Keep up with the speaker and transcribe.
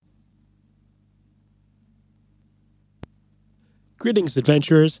Greetings,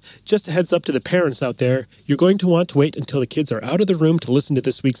 adventurers. Just a heads up to the parents out there, you're going to want to wait until the kids are out of the room to listen to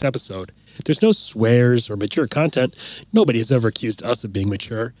this week's episode. There's no swears or mature content. Nobody has ever accused us of being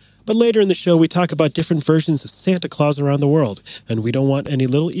mature. But later in the show, we talk about different versions of Santa Claus around the world, and we don't want any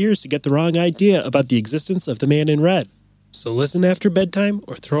little ears to get the wrong idea about the existence of the man in red. So listen after bedtime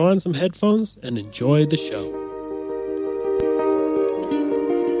or throw on some headphones and enjoy the show.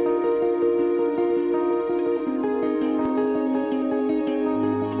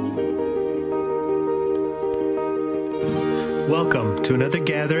 Welcome to another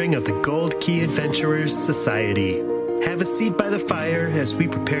gathering of the Gold Key Adventurers Society. Have a seat by the fire as we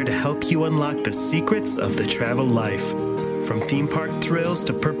prepare to help you unlock the secrets of the travel life. From theme park thrills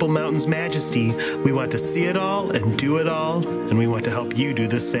to Purple Mountain's majesty, we want to see it all and do it all, and we want to help you do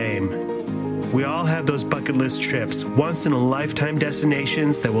the same. We all have those bucket list trips, once-in-a-lifetime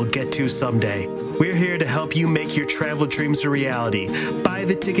destinations that we'll get to someday. We're here to help you make your travel dreams a reality. Buy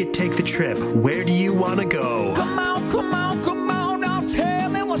the ticket, take the trip. Where do you want to go? Come on, come on, come on, now tell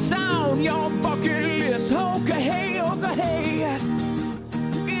me what's on your bucket list. Okay, hey, okay, hey,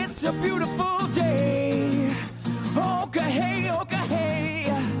 it's a beautiful day. Okay, hey, okay,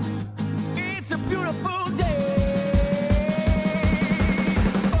 hey, it's a beautiful day.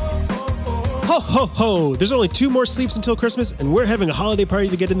 Ho, ho, ho! There's only 2 more sleeps until Christmas, and we're having a holiday party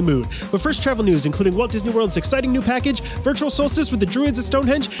to get in the mood. But first, travel news, including Walt Disney World's exciting new package, virtual solstice with the druids at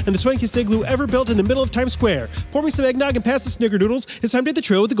Stonehenge, and the swankiest igloo ever built in the middle of Times Square. Pour me some eggnog and pass the snickerdoodles. It's time to hit the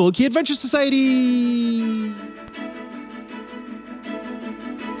trail with the Gold Key Adventure Society!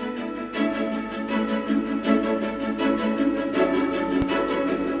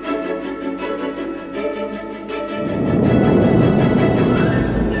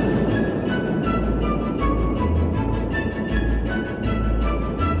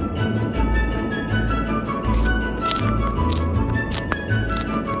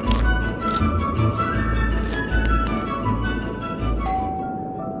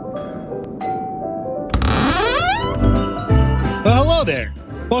 There.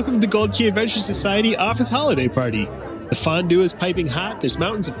 Welcome to the Gold Key Adventure Society office holiday party. The fondue is piping hot, there's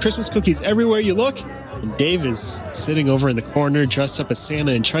mountains of Christmas cookies everywhere you look, and Dave is sitting over in the corner dressed up as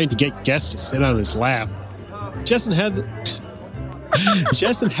Santa and trying to get guests to sit on his lap. Jess and Heather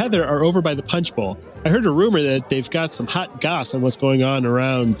are over by the punch bowl. I heard a rumor that they've got some hot goss on what's going on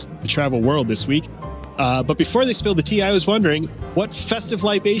around the travel world this week. But before they spill the tea, I was wondering, what festive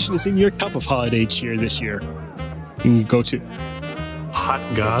libation is in your cup of holiday cheer this year? You can go to hot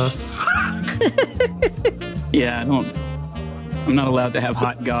goss. Yeah, I'm not allowed to have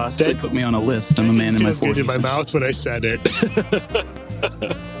hot goss. They put me on a list. I'm a man in my 40s. In my mouth when I said it.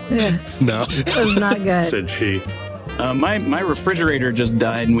 No. It was not good. Said she. My refrigerator just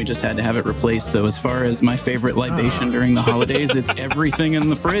died and we just had to have it replaced. So as far as my favorite libation during the holidays, it's everything in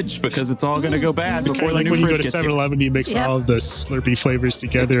the fridge because it's all going to go bad before the new fridge gets here. Like when you go to 7-Eleven, you mix all of the Slurpee flavors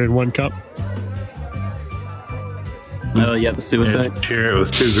together in one cup. Oh, yeah, the suicide. And share it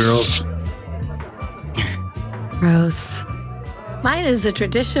with 2 girls. Gross. Mine is the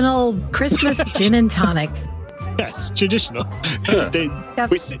traditional Christmas gin and tonic. Yes, traditional.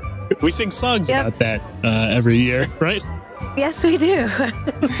 We sing songs about that every year, right? Yes, we do.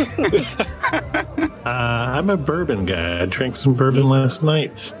 I'm a bourbon guy. I drank some bourbon last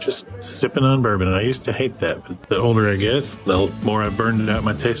night, just sipping on bourbon. I used to hate that, but the older I get, the more I burned out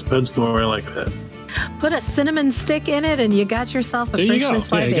my taste buds, the more I like that. Put a cinnamon stick in it, and you got yourself a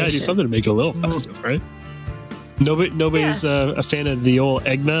Christmas libation. Yeah, you gotta do something to make it a little festive, right? Nobody's a fan of the old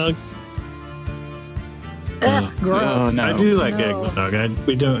eggnog. Ugh, gross. Oh, no. I do like eggnog.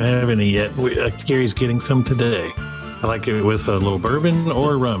 We don't have any yet. Gary's getting some today. I like it with a little bourbon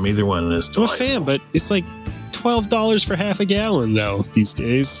or rum. Either one is delightful. I'm a fan, but it's like $12 for half a gallon, though, these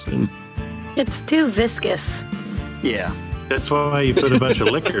days. And it's too viscous. Yeah. That's why you put a bunch of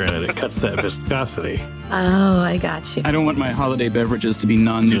liquor in it. It cuts that viscosity. Oh, I got you. I don't want my holiday beverages to be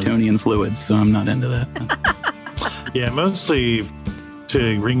non-Newtonian fluids, so I'm not into that. Yeah, mostly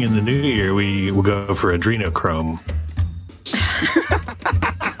to ring in the new year, we will go for adrenochrome.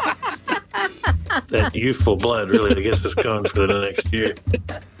 That youthful blood really gets us going for the next year.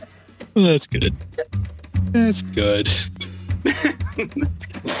 Well, that's good. That's good.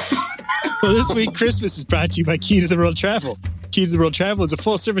 Well, this week, Christmas is brought to you by Key to the World Travel. Key to the World Travel is a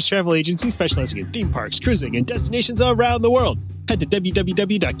full-service travel agency specializing in theme parks, cruising, and destinations around the world. Head to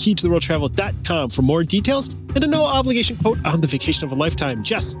www.keytotheworldtravel.com for more details and a no-obligation quote on the vacation of a lifetime.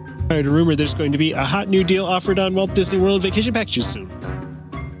 Jess, I heard a rumor there's going to be a hot new deal offered on Walt Disney World vacation packages soon.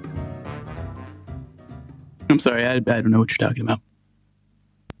 I'm sorry, I don't know what you're talking about.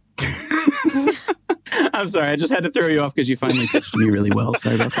 I'm sorry. I just had to throw you off because you finally pitched me really well.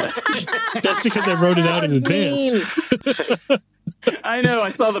 Sorry about that. That's because I wrote it out in advance. I know. I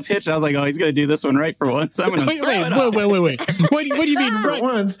saw the pitch. I was like, oh, he's going to do this one right for once. I'm going to Wait. What do you mean For right?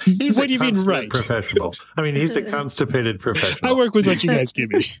 once, he's What a do you mean consummate right? professional. I mean, he's a constipated professional. I work with what you guys give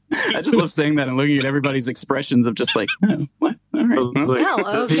me. I just love saying that and looking at everybody's expressions of just like, oh, what? All right. I was well, like,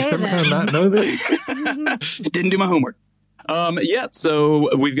 Well, does he okay, somehow then. not know this? didn't do my homework. Yeah,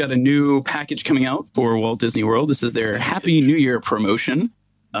 so we've got a new package coming out for Walt Disney World. This is their Happy New Year promotion.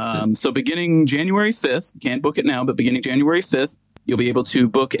 So beginning January 5th, can't book it now, but beginning January 5th, you'll be able to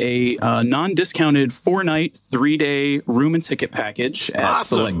book a non-discounted 4-night, 3-day room and ticket package at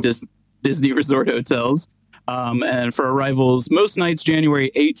Awesome. select Disney resort hotels. And for arrivals, most nights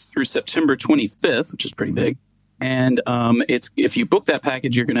January 8th through September 25th, which is pretty big. And it's if you book that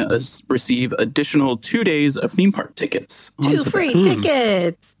package, you're going to receive additional 2 days of theme park tickets. 2 onto free that.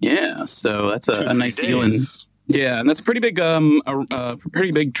 tickets. Yeah, so that's 2 a free nice deal. And days. yeah, and that's a pretty big pretty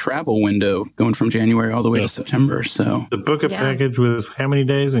big travel window going from January all the way to September. So To book a Yeah. package with how many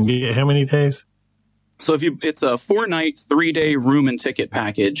days and get how many days? it's a 4-night, 3-day room and ticket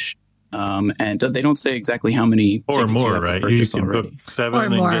package. And they don't say exactly how many Or tickets you more, have to right? You purchase can already. book 7 Or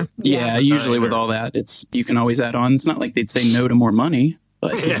and more. get Yeah, usually with Either. all that, you can always add on. It's not like they'd say no to more money,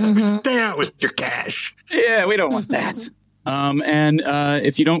 but Yeah, stay out with your cash. yeah, we don't want that. And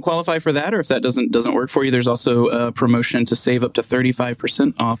if you don't qualify for that, or if that doesn't work for you, there's also a promotion to save up to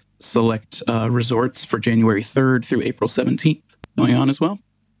 35% off select resorts for January 3rd through April 17th going on as well.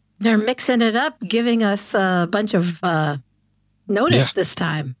 They're mixing it up, giving us a bunch of notice this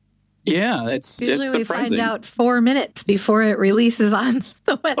time. Yeah, it's Usually we surprising. find out 4 minutes before it releases on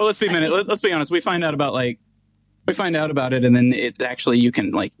the website. Well, let's be honest. We find out about it, and then it actually you can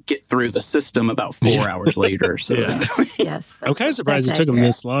like get through the system about 4 hours later. So Yeah. Yes. I'm kind of surprised it That's took them accurate.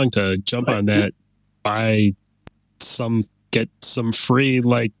 this long to jump on that. Get some free,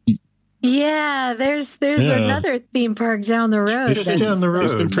 like, Yeah, there's Yeah. another theme park down the road. It's that's down the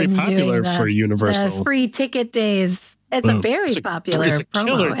it's been road. pretty been popular doing for the Universal. free ticket days. It's a very popular It's a promo.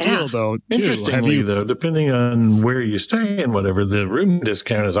 killer yeah. deal, though. Too. Have Interestingly, you? though, depending on where you stay and whatever, the room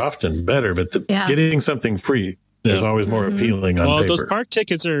discount is often better, but Yeah. getting something free is Yeah. always more appealing on Well, paper. those park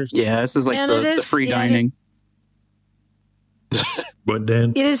tickets are. yeah, this is like And it the is- free yeah, it dining. What,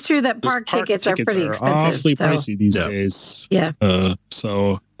 Dan? It is true that those park tickets are pretty expensive. awfully so, pricey these Yeah. days. Yeah.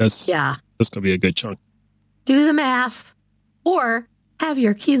 So that's Yeah. gonna be a good chunk. Do the math or have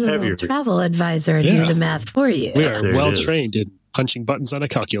your key little Have your- travel advisor do Yeah. the math for you. We are There it well is. trained in punching buttons on a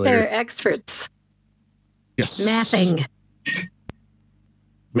calculator. They're experts. Yes. Mathing.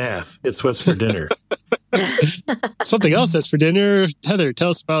 Math. It's what's for dinner. Something else that's for dinner. Heather, tell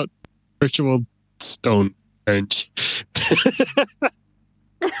us about virtual Stonehenge.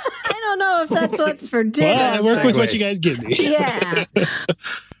 I don't know if that's what's for dinner. Well, I work with what Segues. you guys give me. Yeah.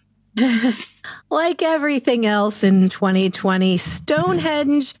 Like everything else in 2020,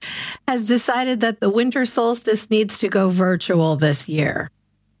 Stonehenge has decided that the winter solstice needs to go virtual this year.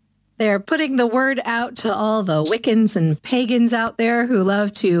 They're putting the word out to all the Wiccans and pagans out there who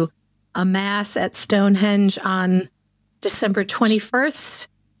love to amass at Stonehenge on December 21st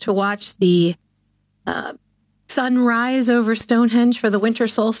to watch the sunrise over Stonehenge for the winter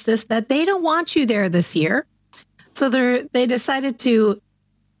solstice that they don't want you there this year. So they decided to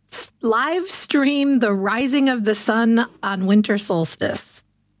live stream the rising of the sun on winter solstice.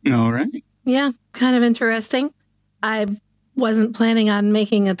 All right. Yeah, kind of interesting. I wasn't planning on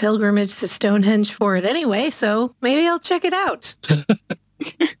making a pilgrimage to Stonehenge for it anyway, so maybe I'll check it out.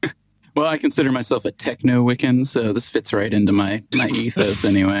 Well, I consider myself a techno Wiccan, so this fits right into my ethos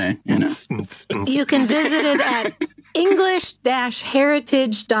anyway. You know. You can visit it at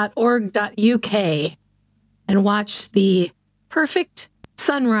english-heritage.org.uk and watch the perfect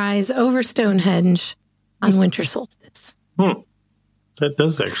sunrise over Stonehenge on winter solstice. That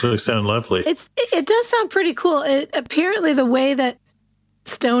does actually sound lovely. It does sound pretty cool. Apparently the way that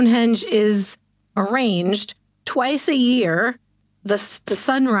Stonehenge is arranged, twice a year, the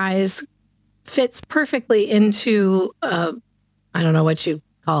sunrise fits perfectly into I don't know what you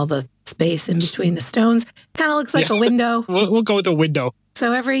call the space in between the stones. Kind of looks like a window. We'll go with the window.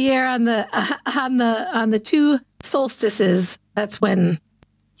 So every year on the two solstices, that's when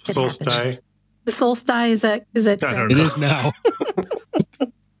it Solstice. happens. The solstice is it? I don't It know. is now.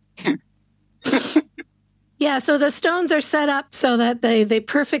 Yeah, so the stones are set up so that they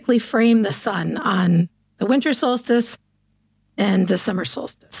perfectly frame the sun on the winter solstice and the summer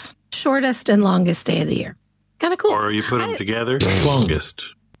solstice. Shortest and longest day of the year. Kind of cool. Or you put them together.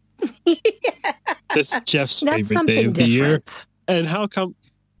 Longest. That's Jeff's That's favorite day something of the year. different. And how come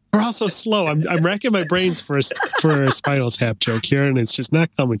We're also slow. I'm racking my brains for a Spinal Tap joke here, and it's just not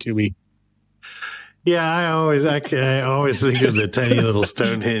coming to me. Yeah, I always think of the tiny little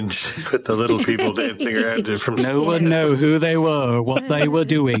Stonehenge with the little people dancing around it from. No one knew who they were, or what they were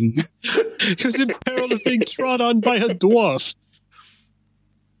doing. He was in peril of being trod on by a dwarf.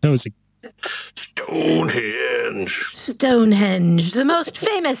 That was a Stonehenge. Stonehenge, the most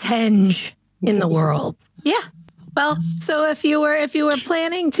famous henge in the world. Yeah. Well, so if you were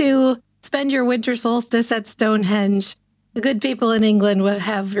planning to spend your winter solstice at Stonehenge, the good people in England would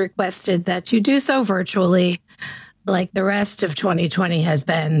have requested that you do so virtually, like the rest of 2020 has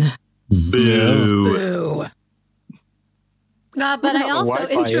been. Boo. Boo. But I also Wi-Fi is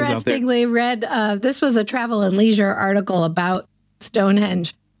out there. interestingly read, this was a travel and leisure article about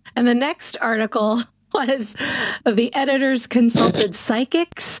Stonehenge. And the next article was the editors consulted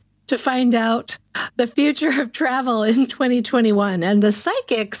psychics to find out the future of travel in 2021. And the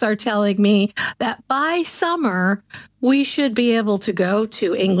psychics are telling me that by summer, we should be able to go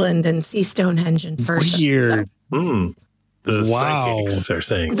to England and see Stonehenge in person. weird. The Wow. psychics are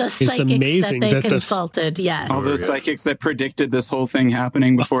saying. The psychics amazing that they that the- consulted, yes. All those psychics that predicted this whole thing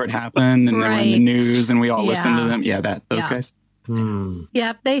happening before it happened, and they were in the Right. news, and we all listened to Yeah. them. Yeah, those Yeah. guys.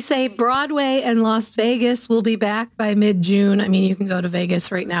 Yep, they say Broadway and Las Vegas will be back by mid-June. I mean, you can go to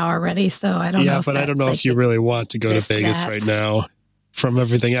Vegas right now already, so I don't know. Yeah, but I don't know if you really want to go to missed Vegas that. right now. From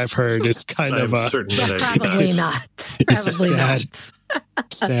everything I've heard, it's kind I'm of a certain that I Probably It's- not. it's a Probably sad-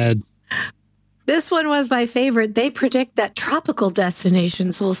 not. sad. This one was my favorite. They predict that tropical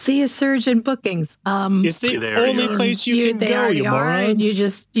destinations will see a surge in bookings. It's the They already only are. place you can they go, already you are, and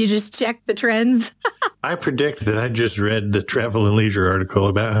morons. you just check the trends. I predict that I just read the Travel and Leisure article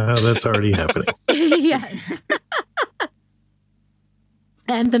about how that's already happening. Yes.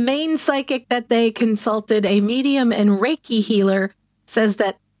 And the main psychic that they consulted, a medium and Reiki healer, says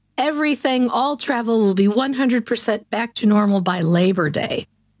that all travel will be 100% back to normal by Labor Day.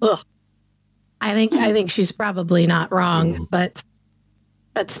 Ugh. I think she's probably not wrong, but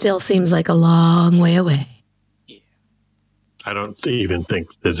that still seems like a long way away. I don't even think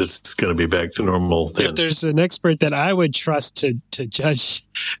that it's going to be back to normal then. If there's an expert that I would trust to judge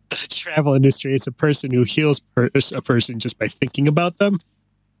the travel industry, it's a person who heals a person just by thinking about them.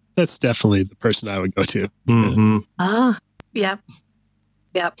 That's definitely the person I would go to. Mm-hmm.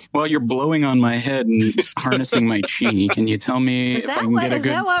 Yep. Well, you're blowing on my head and harnessing my chi. Can you tell me Is if I that can what get a is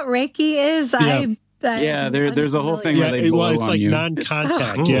good? that what Reiki is? Yeah. Yeah, there's a whole thing Yeah, where they blow it's on like you.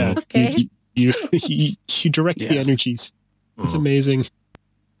 non-contact. It's- Yeah, Okay. you direct the Yeah. energies. It's Mm. amazing.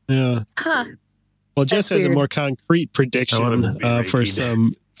 Yeah. Huh. Well, Jess has a weird. more concrete I prediction want to be for Reiki'd.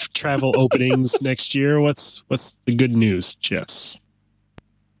 some travel openings next year. What's the good news, Jess?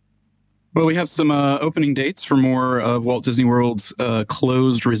 Well, we have some opening dates for more of Walt Disney World's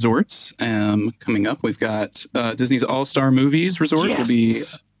closed resorts coming up. We've got Disney's All Star Movies Resort will be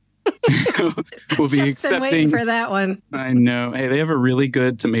will be Just been waiting accepting. for that one. I know. Hey, they have a really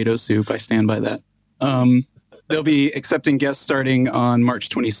good tomato soup. I stand by that. They'll be accepting guests starting on March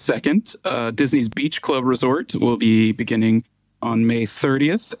 22nd. Disney's Beach Club Resort will be beginning on May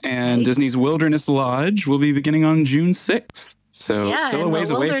 30th, and Nice. Disney's Wilderness Lodge will be beginning on June 6th. So Yeah, still a and ways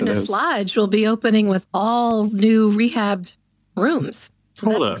the away for Wilderness those. Lodge will be opening with all new rehabbed rooms. So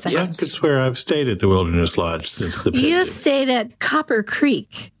Hold that's up. exciting. I could swear I've stayed at the Wilderness Lodge since the You've pandemic. stayed at Copper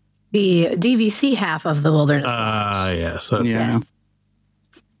Creek, the DVC half of the Wilderness Lodge. Ah, yes. Okay. Yeah.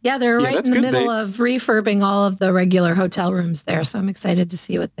 Yeah, they're Yeah, right that's in the good. middle of refurbing all of the regular hotel rooms there. So I'm excited to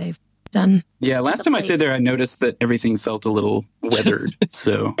see what they've done. Yeah, to last the time I stayed there, place. I noticed that everything felt a little weathered.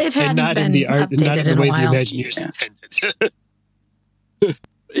 So, It hadn't And not been in the art, updated not in the in a way the while. Imagineers Yeah. intended.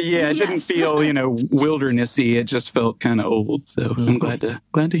 yeah, it didn't Yes. feel, wildernessy. It just felt kind of old. So I'm glad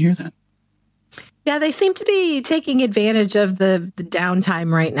to hear that. Yeah, they seem to be taking advantage of the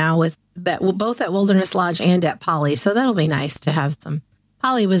downtime right now with both at Wilderness Lodge and at Poly. So that'll be nice to have some.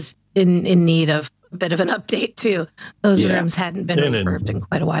 Poly was in need of a bit of an update too. Those Yeah. rooms hadn't been And in- refurbed in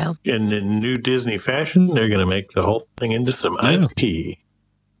quite a while. And in new Disney fashion, they're going to make the whole thing into some Yeah. IP.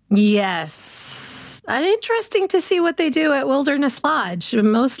 Yes. Interesting to see what they do at Wilderness Lodge.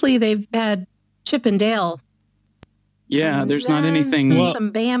 Mostly they've had Chip and Dale. Yeah, And there's not then anything. Some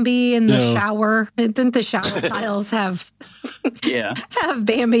Bambi in the No. shower. Didn't the shower tiles have Yeah,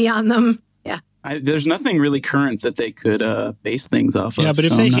 Bambi on them? Yeah. there's nothing really current that they could base things off of. Yeah, but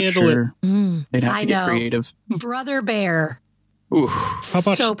if so they I'm not handle it- sure. They'd have I to get know. creative. Brother Bear. Oof. How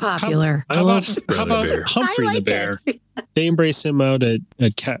about So popular. I How love about, Brother Bear. Humphrey I like the Bear? it. They embrace him out at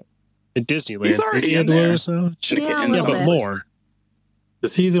Disneyland. He's already Is he in at the there. Wilderness Lodge? In a- Yeah, in a Yeah, some little but bit. more.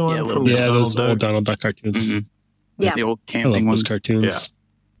 Is he the one Yeah, a from little Yeah, Donald those Duck? old Donald Duck cartoons. Mhm. Yeah. The old I love camping those ones. cartoons.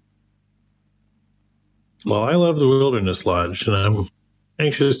 Well, I love the Wilderness Lodge, and I'm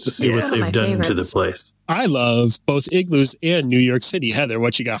anxious to see It's what one of my they've done to the favorites. place. I love both igloos and New York City. Heather,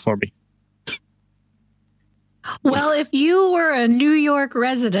 what you got for me? Well, if you were a New York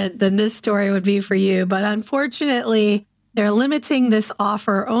resident, then this story would be for you. But unfortunately, they're limiting this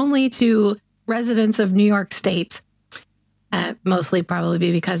offer only to residents of New York State. Mostly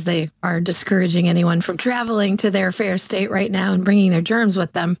probably because they are discouraging anyone from traveling to their fair state right now and bringing their germs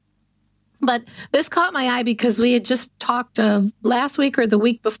with them. But this caught my eye because we had just talked last week or the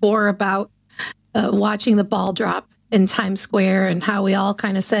week before about watching the ball drop in Times Square and how we all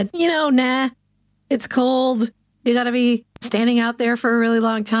kind of said, nah, it's cold. You got to be standing out there for a really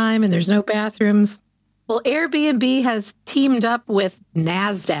long time and there's no bathrooms. Well, Airbnb has teamed up with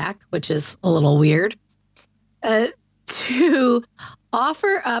NASDAQ, which is a little weird, to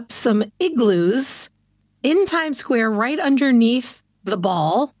offer up some igloos in Times Square right underneath the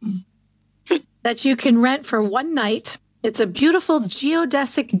ball that you can rent for one night. It's a beautiful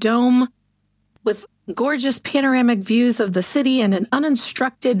geodesic dome with gorgeous panoramic views of the city and an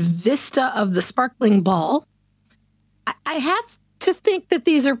unobstructed vista of the sparkling ball. I have to think that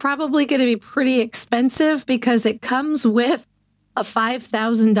these are probably going to be pretty expensive because it comes with a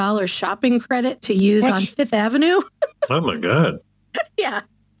 $5,000 shopping credit to use on Fifth Avenue. Oh my God. Yeah.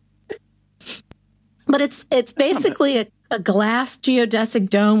 But it's basically a glass geodesic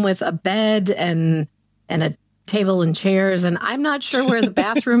dome with a bed and a table and chairs. And I'm not sure where the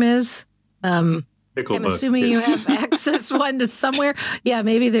bathroom is. I'm assuming you have access one to somewhere. Yeah,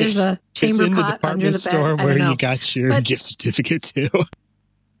 maybe there's a chamber it's in pot the under the store bed. where you got your gift certificate too.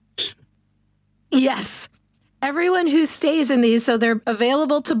 Yes. Everyone who stays in these, so they're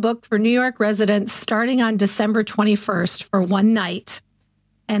available to book for New York residents starting on December 21st for one night.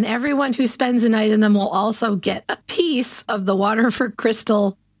 And everyone who spends a night in them will also get a piece of the Waterford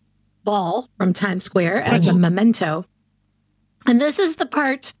Crystal ball from Times Square as a memento. And this is the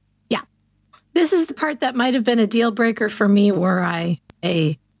part, that might have been a deal breaker for me were I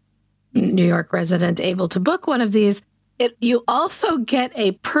a New York resident able to book one of these. You also get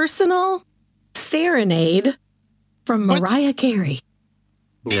a personal serenade from Mariah Carey.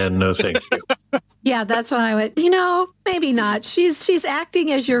 Yeah, no thank you. Yeah, that's what I went, maybe not. She's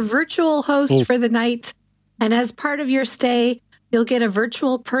acting as your virtual host for the night. And as part of your stay, you'll get a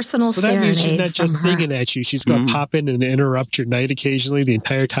virtual personal serenade. So that means she's not just from her. singing at you. She's going to pop in and interrupt your night occasionally the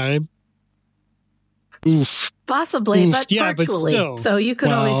entire time. Oof. Possibly, Oof. but Yeah, but virtually. still. So you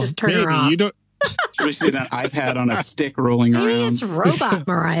could always just turn her off. You don't. We see an iPad on a stick rolling Maybe around. it's robot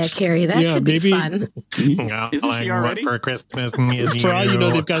Mariah Carey. That could be fun. Isn't she already? For Christmas? For all you know,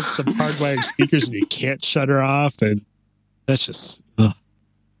 they've got some hardwired speakers and you can't shut her off. And that's just. Yeah,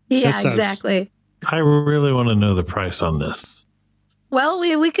 that sounds- exactly. I really want to know the price on this. Well,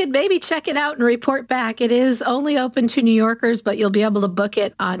 we could maybe check it out and report back. It is only open to New Yorkers, but you'll be able to book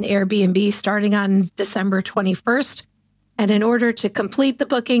it on Airbnb starting on December 21st. And in order to complete the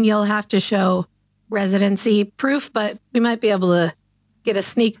booking, you'll have to show residency proof, but we might be able to get a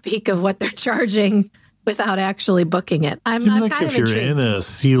sneak peek of what they're charging without actually booking it. I'm like kind if of you're intrigued. in a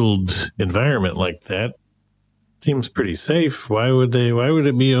sealed environment like that, it seems pretty safe. Why would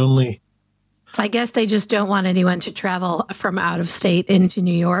it be only? I guess they just don't want anyone to travel from out of state into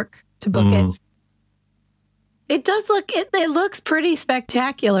New York to book it. It does look, it looks pretty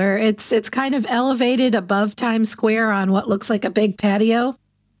spectacular. It's kind of elevated above Times Square on what looks like a big patio.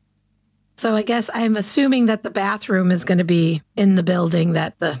 So I guess I'm assuming that the bathroom is going to be in the building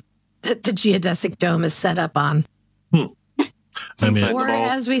that the geodesic dome is set up on. Or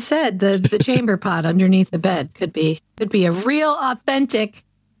as we said, the chamber pot underneath the bed could be a real authentic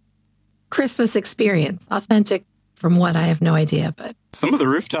Christmas experience. Authentic from what I have no idea, but Some of the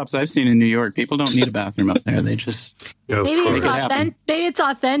rooftops I've seen in New York, people don't need a bathroom up there. They just maybe it's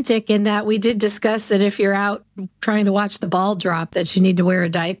authentic in that we did discuss that if you're out trying to watch the ball drop, that you need to wear a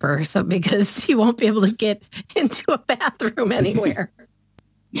diaper, so because you won't be able to get into a bathroom anywhere.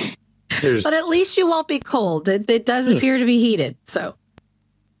 But at least you won't be cold. It does appear to be heated. So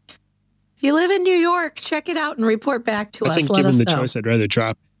if you live in New York, check it out and report back to us. I think given the choice, I'd rather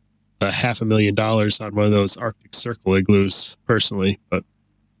drop $500,000 on one of those Arctic Circle igloos personally. But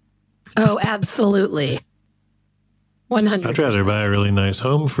oh, absolutely. 100%. I'd rather buy a really nice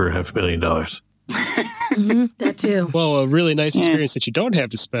home for $500,000. That too. Well, a really nice experience that you don't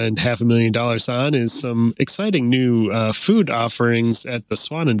have to spend $500,000 on is some exciting new food offerings at the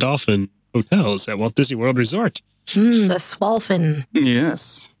Swan and Dolphin hotels at Walt Disney World Resort. The Swolphin.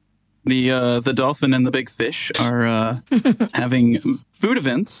 Yes. The Dolphin and the Big Fish are having food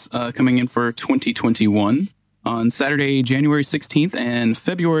events coming in for 2021. On Saturday, January 16th and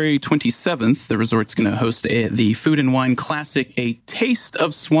February 27th, the resort's going to host the Food and Wine Classic, A Taste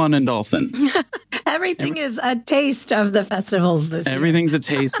of Swan and Dolphin. Everything is a taste of the festivals this year. Everything's a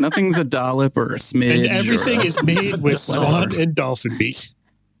taast. Nothing's a dollop or a smidge. And everything is made with swan whatever. and dolphin meat.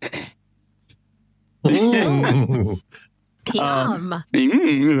 Mm. Yum.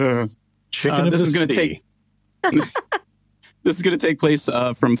 Chicken of this the is gonna city. This is going to take place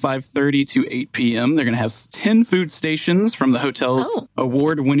from 5:30 to 8 p.m. They're going to have 10 food stations from the hotel's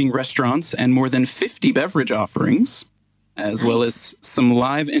award-winning restaurants and more than 50 beverage offerings, as well as some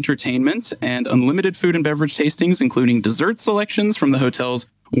live entertainment and unlimited food and beverage tastings, including dessert selections from the hotel's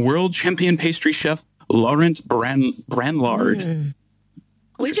world champion pastry chef, Laurent Branlard.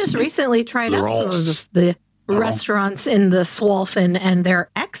 We just recently tried out some of the restaurants in the Swolfen, and they're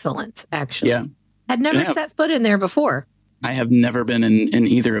excellent, actually. Yeah. Had never set foot in there before. I have never been in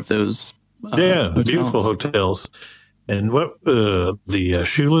either of those hotels. Beautiful hotels. And what the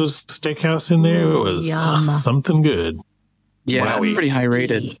Shula's Steakhouse in there was yum. something good. Yeah, it's pretty high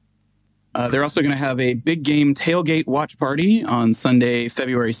rated. They're also going to have a big game tailgate watch party on Sunday,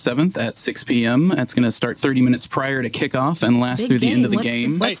 February 7th at 6 p.m. That's going to start 30 minutes prior to kickoff and last Big through the game. end of the What's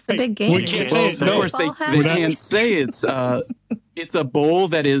game. What's the big game? we can't say it. Of No. course, they can't say it's a bowl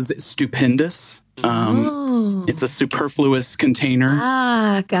that is stupendous. It's a superfluous container.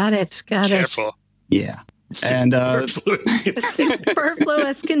 Got it. Careful. Yeah. And A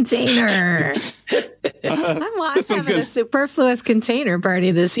superfluous container. I'm this one's having good. a superfluous container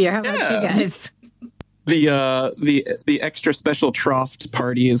party this year. How about you guys? The extra special Troft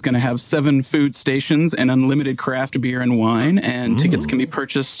party is going to have 7 food stations and unlimited craft beer and wine, and tickets can be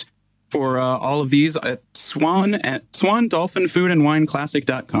purchased for all of these at Swan Dolphin Food and Wine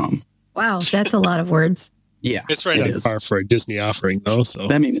Classic.com. Wow, that's a lot of words. Yeah, It's right it on is. par for a Disney offering, though. So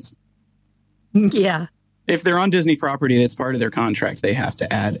I mean, it's Yeah. if they're on Disney property, that's part of their contract. They have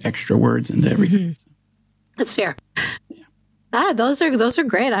to add extra words into everything. That's fair. Those are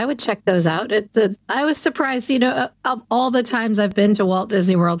great. I would check those out. I was surprised, of all the times I've been to Walt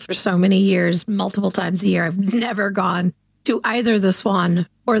Disney World for so many years, multiple times a year, I've never gone to either the Swan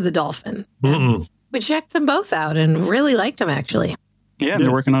or the Dolphin. We checked them both out and really liked them, actually. Yeah, and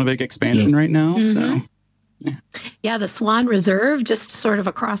they're working on a big expansion right now. So Yeah, the Swan Reserve, just sort of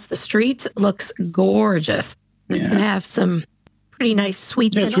across the street, looks gorgeous. And it's going to have some pretty nice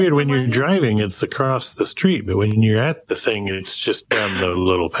sweets in It's it. weird when you're driving, it's across the street, but when you're at the thing, it's just down the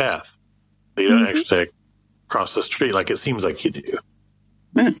little path. You don't actually cross the street like it seems like you do.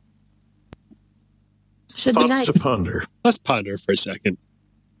 Should be Thoughts nice. to ponder. let's ponder for a second.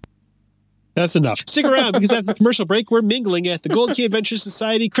 That's enough. Stick around because after the commercial break, we're mingling at the Gold Key Adventure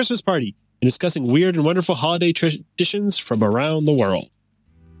Society Christmas party and discussing weird and wonderful holiday traditions from around the world.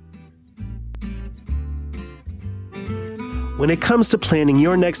 When it comes to planning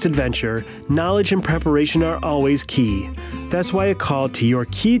your next adventure, knowledge and preparation are always key. That's why a call to your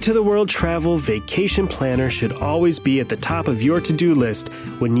Key to the World Travel Vacation Planner should always be at the top of your to-do list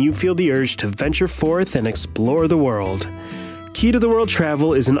when you feel the urge to venture forth and explore the world. Key to the World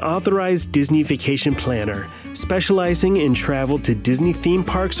Travel is an authorized Disney vacation planner, specializing in travel to Disney theme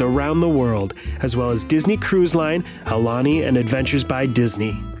parks around the world, as well as Disney Cruise Line, Aulani, and Adventures by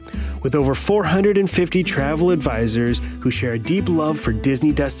Disney. With over 450 travel advisors who share a deep love for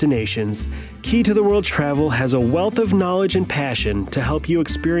Disney destinations, Key to the World Travel has a wealth of knowledge and passion to help you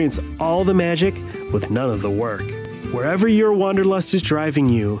experience all the magic with none of the work. Wherever your wanderlust is driving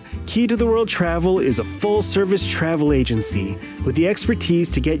you, Key to the World Travel is a full-service travel agency with the expertise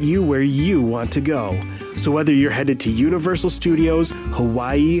to get you where you want to go. So whether you're headed to Universal Studios,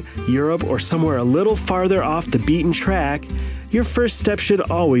 Hawaii, Europe, or somewhere a little farther off the beaten track, your first step should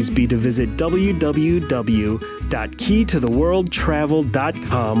always be to visit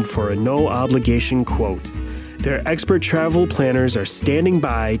www.keytotheworldtravel.com for a no-obligation quote. Their expert travel planners are standing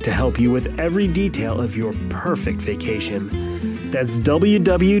by to help you with every detail of your perfect vacation. That's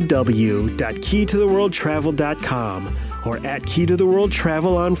www.keytotheworldtravel.com or at Key to the World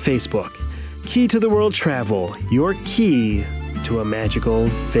Travel on Facebook. Key to the World Travel, your key to a magical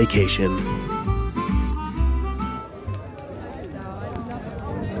vacation.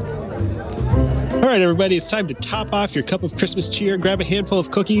 All right, everybody, it's time to top off your cup of Christmas cheer, grab a handful of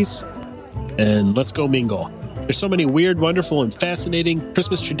cookies, and let's go mingle. There's so many weird, wonderful, and fascinating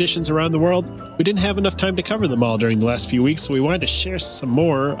Christmas traditions around the world. We didn't have enough time to cover them all during the last few weeks, so we wanted to share some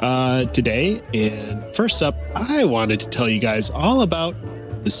more today. And first up, I wanted to tell you guys all about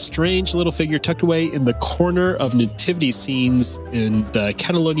the strange little figure tucked away in the corner of nativity scenes in the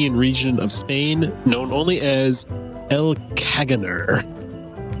Catalonian region of Spain, known only as El Caganer.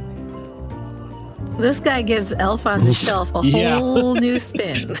 This guy gives Elf on the Shelf a Yeah. whole new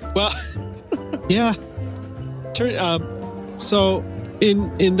spin. Well, yeah. So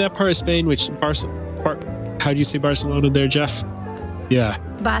in that part of Spain, which how do you say Barcelona there, Jeff? Yeah.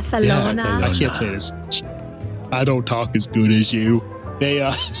 Barcelona. I can't say this. I don't talk as good as you. They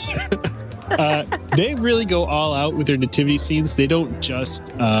they really go all out with their nativity scenes. They don't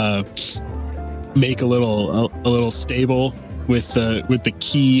just make a little stable with the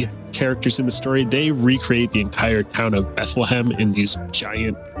key characters in the story. They recreate the entire town of Bethlehem in these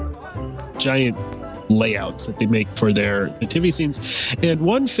giant layouts that they make for their nativity scenes. And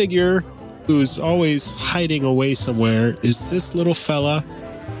one figure who's always hiding away somewhere is this little fella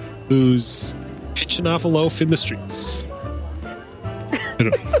who's pinching off a loaf in the streets.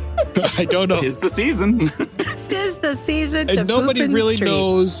 I don't know. Tis the season. Tis the season to And nobody poop in the really street.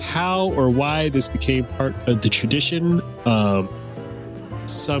 knows how or why this became part of the tradition.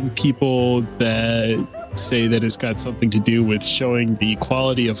 Some people that say that it's got something to do with showing the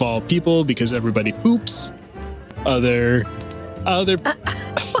equality of all people because everybody poops. Other I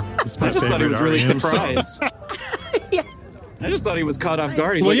just thought he was really surprised. Yeah. I just thought he was caught off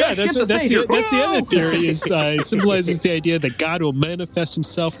guard. He's well, like, yeah, that's the other theory. Is it symbolizes the idea that God will manifest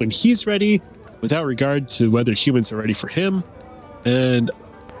Himself when He's ready, without regard to whether humans are ready for Him. And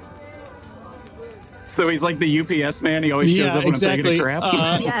So he's like the UPS man. He always shows up when I'm taking a crap.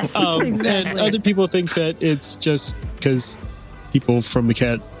 Yes, And exactly. other people think that it's just because people from the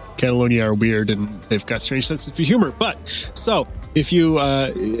Catalonia are weird and they've got strange senses of humor. But so if you,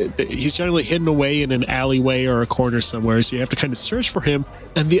 he's generally hidden away in an alleyway or a corner somewhere, so you have to kind of search for him.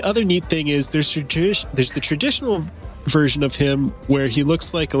 And the other neat thing is there's the traditional version of him where he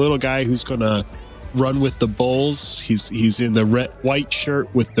looks like a little guy who's going to run with the bulls. He's in the white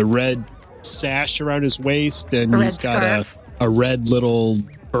shirt with the red sash around his waist, and he's got a red little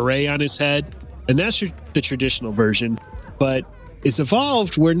beret on his head. And that's the traditional version. But it's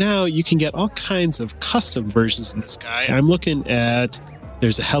evolved where now you can get all kinds of custom versions of this guy. I'm looking at,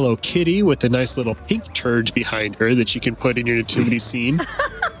 there's a Hello Kitty with a nice little pink turd behind her that you can put in your nativity scene.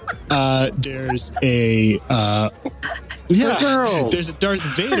 There's a there's a Darth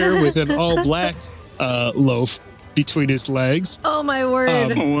Vader with an all black loaf between his legs. Oh my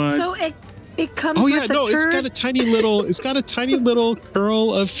word! What? So it comes. Oh yeah, with a no, it's turd? got a tiny little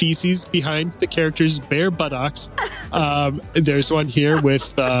curl of feces behind the character's bare buttocks. There's one here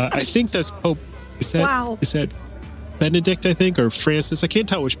with I think that's Pope. Is that Benedict? I think, or Francis? I can't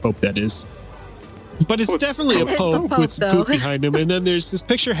tell which Pope that is. But it's definitely a Pope with some poop behind him. And then there's this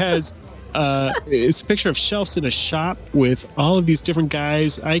picture has it's a picture of shelves in a shop with all of these different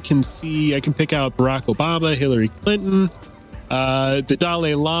guys. I can pick out Barack Obama, Hillary Clinton, the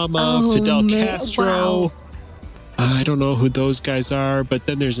Dalai Lama, Fidel Castro. Wow. I don't know who those guys are, but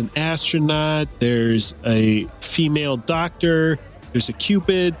then there's an astronaut, there's a female doctor, there's a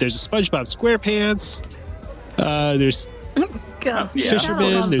Cupid, there's a SpongeBob SquarePants, there's God, Fisherman,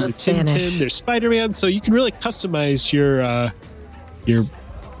 I love there's the a Tintin, Spanish. there's Spider-Man, so you can really customize your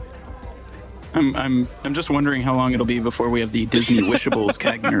I'm just wondering how long it'll be before we have the Disney Wishables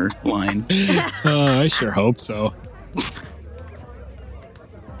Cagner line. I sure hope so.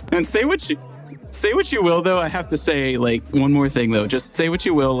 And say what you will, though. I have to say, like, one more thing, though. Just say what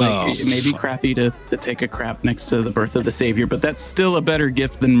you will. Like, it may be crappy to take a crap next to the birth of the Savior, but that's still a better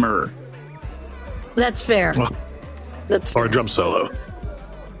gift than myrrh. That's fair. That's fair. Or a drum solo.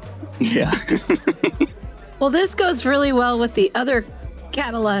 Yeah. Well, this goes really well with the other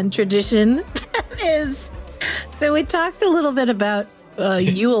Catalan tradition. So we talked a little bit about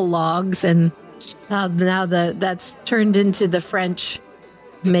Yule logs and how now that's turned into the French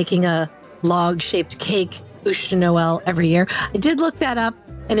making a log-shaped cake, Bûche de Noël, every year. I did look that up,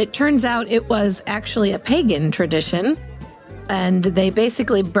 and it turns out it was actually a pagan tradition, and they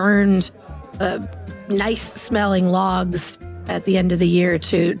basically burned nice-smelling logs at the end of the year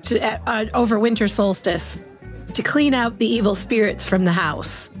over winter solstice to clean out the evil spirits from the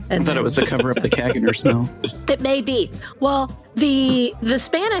house. I thought it was to cover up the Cagner smell. It may be. Well, the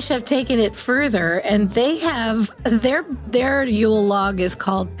Spanish have taken it further, and they have their Yule log is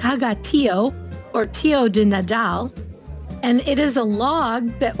called cagatillo, or Tío de Nadal, and it is a log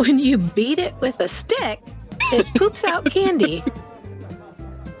that when you beat it with a stick, it poops out candy.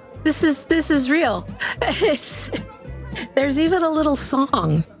 This is real. There's even a little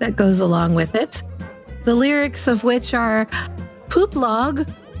song that goes along with it, the lyrics of which are poop log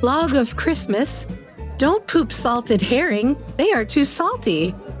of Christmas. Don't poop salted herring. They are too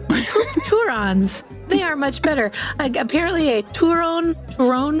salty. Poop turons. They are much better. Apparently a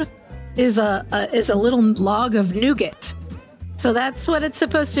turon is a little log of nougat. So that's what it's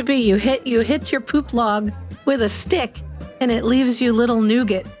supposed to be. You hit your poop log with a stick, and it leaves you little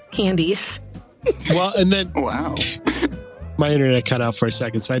nougat candies. Well, and then Wow. my internet cut out for a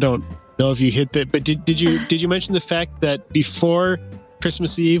second, so I don't know if you hit that. But did you mention the fact that before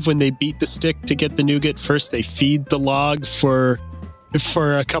Christmas Eve, when they beat the stick to get the nougat, first they feed the log for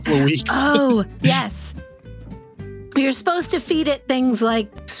a couple of weeks? Oh, yes. You're supposed to feed it things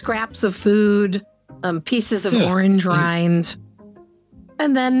like scraps of food, pieces of orange rind.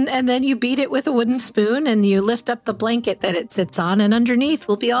 And then you beat it with a wooden spoon and you lift up the blanket that it sits on, and underneath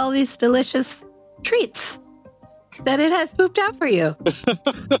will be all these delicious treats that it has pooped out for you.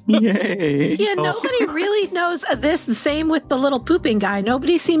 Yay. Yeah, nobody really knows this. Same with the little pooping guy.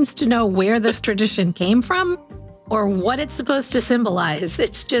 Nobody seems to know where this tradition came from or what it's supposed to symbolize.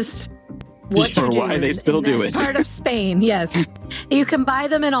 It's just what Or you do why they still in do that it. Part of Spain, yes. You can buy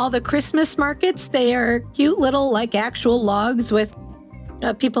them in all the Christmas markets. They are cute little, like, actual logs with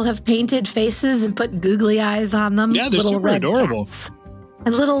people have painted faces and put googly eyes on them. Yeah, they're little super red adorable. cats.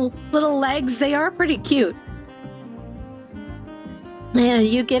 And little legs. They are pretty cute. And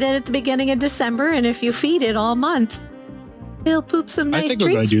you get it at the beginning of December, and if you feed it all month, he'll poop some nice I think we're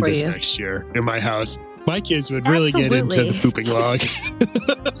going treats to do for this you. next year in my house. My kids would really get into the pooping log.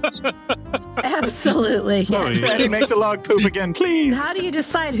 Absolutely. Oh, Yeah. Daddy, make the log poop again, please. How do you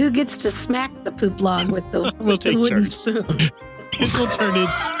decide who gets to smack the poop log with the, We'll with the take wooden turns. spoon? This will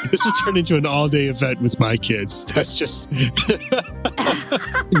turn into an all-day event with my kids. That's just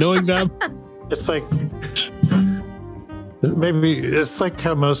knowing them. It's like maybe it's like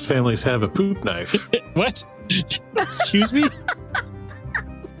how most families have a poop knife. What? Excuse me?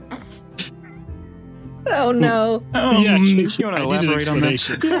 Oh, no. Yeah, you want to I need an elaborate on that?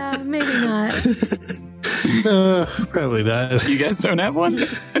 explanation. Yeah, maybe not. Probably not. You guys don't have one?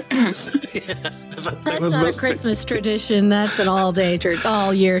 That's not a Christmas tradition. That's an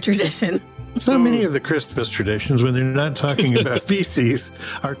all-year tradition. So many of the Christmas traditions, when they're not talking about feces,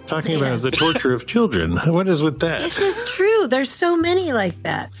 are talking about the torture of children. What is with that? This is true. There's so many like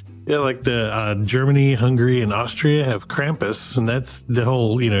that. Yeah, like the Germany, Hungary, and Austria have Krampus, and that's the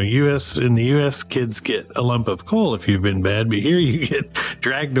whole, U.S. In the U.S., kids get a lump of coal if you've been bad, but here you get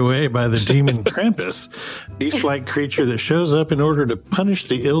dragged away by the demon Krampus, beast-like creature that shows up in order to punish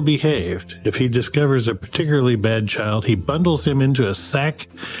the ill-behaved. If he discovers a particularly bad child, he bundles him into a sack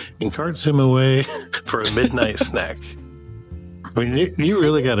and carts him away for a midnight snack. I mean, you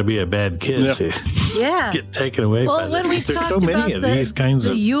really got to be a bad kid to Yeah. get taken away by Well, when we this. There's talked so many about of these kinds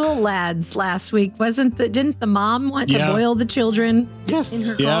the of Yule lads last week, didn't the mom want to Yeah. boil the children yes. in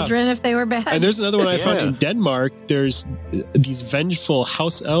her Yeah. cauldron if they were bad? And there's another one I found Yeah. in Denmark. There's these vengeful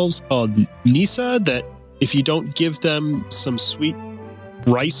house elves called Nisa that if you don't give them some sweet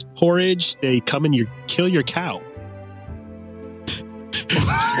rice porridge, they come and kill your cow.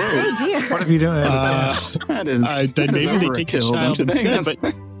 Oh, dear. What if you don't have a Uh, cat? That is, then that is maybe they take the overkill, don't child you think? instead.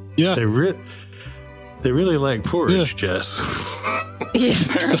 But yeah, They really like porridge, Jess. Yeah.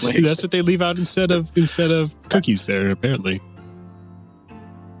 Apparently. that's what they leave out instead of cookies. There apparently.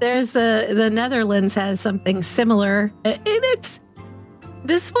 There's the Netherlands has something similar.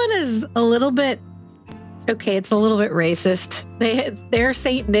 This one is a little bit okay. It's a little bit racist. Their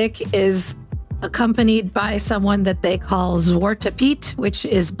Saint Nick is accompanied by someone that they call Zwarte Piet, which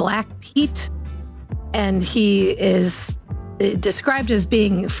is Black Pete, and he is described as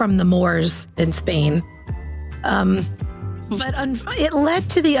being from the Moors in Spain. But it led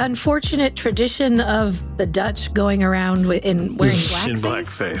to the unfortunate tradition of the Dutch going around wearing blackface. In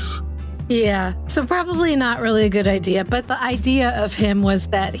blackface. Yeah, so probably not really a good idea. But the idea of him was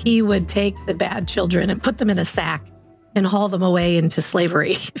that he would take the bad children and put them in a sack and haul them away into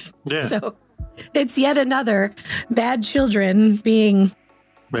slavery. Yeah. So it's yet another bad children being.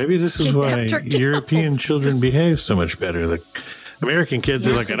 Maybe this is why Kidnapped or killed. European children behave so much better. Like American kids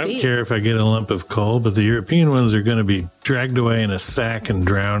are Yes, like, I don't indeed. care if I get a lump of coal, but the European ones are going to be dragged away in a sack and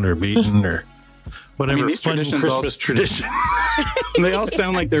drowned or beaten or whatever these fun traditions Christmas tradition. They all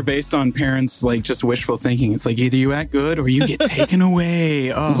sound like they're based on parents, like just wishful thinking. It's like either you act good or you get taken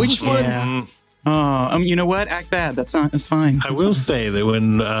away. Oh, Which one? Yeah. Oh, you know what? Act bad. That's fine. I will say that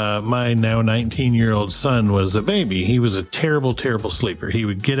when my now 19-year-old son was a baby, he was a terrible, terrible sleeper. He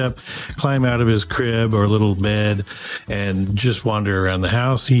would get up, climb out of his crib or little bed, and just wander around the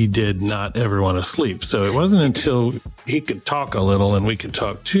house. He did not ever want to sleep. So it wasn't until he could talk a little and we could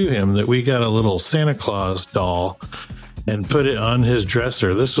talk to him that we got a little Santa Claus doll and put it on his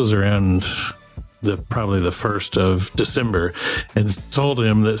dresser. This was around probably the 1st of December, and told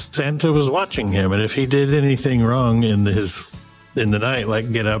him that Santa was watching him, and if he did anything wrong in the night,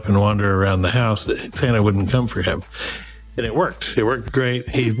 like get up and wander around the house, that Santa wouldn't come for him. And it worked. It worked great.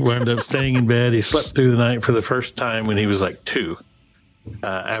 He wound up staying in bed. He slept through the night for the first time when he was like 2.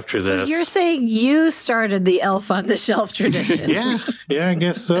 After So this, you're saying you started the elf on the shelf tradition? yeah, I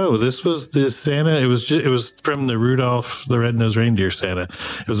guess so. This was the Santa. It was from the Rudolph the Red-Nosed Reindeer Santa.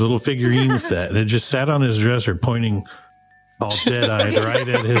 It was a little figurine set, and it just sat on his dresser, pointing all dead-eyed right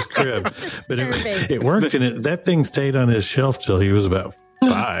at his crib. But it worked, and that thing stayed on his shelf till he was about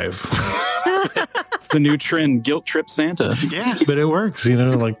 5. It's the new trend, guilt trip Santa. Yeah, but it works.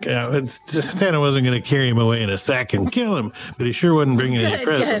 Santa wasn't going to carry him away in a sack and kill him, but he sure wasn't bringing any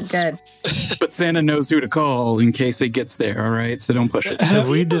presents. Good. But Santa knows who to call in case it gets there, all right? So don't push it. Have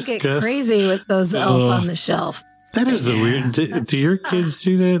we People discussed? get crazy with those elf on the shelf. That is the weird. Do your kids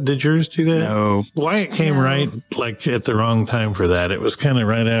do that? Did yours do that? No. Wyatt came right like at the wrong time for that. It was kind of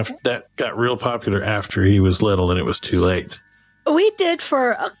right after that got real popular after he was little, and it was too late. We did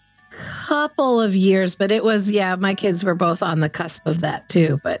for a couple of years, but it was, my kids were both on the cusp of that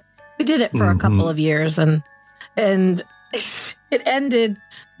too. But we did it for a couple of years, and it ended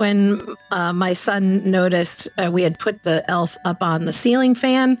when my son noticed we had put the elf up on the ceiling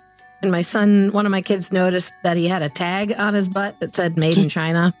fan, and one of my kids noticed that he had a tag on his butt that said "Made in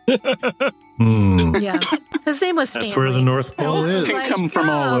China." Yeah, his name was Stanley. That's where the North Pole Elves is. can come from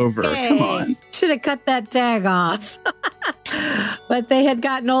all over. Come on. Should have cut that tag off. But they had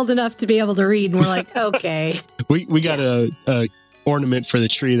gotten old enough to be able to read, and we're like, okay. We got a ornament for the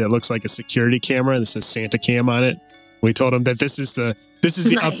tree that looks like a security camera that says Santa Cam on it. We told him that this is the Nice.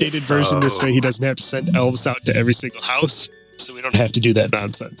 updated version. This way he doesn't have to send elves out to every single house, so we don't have to do that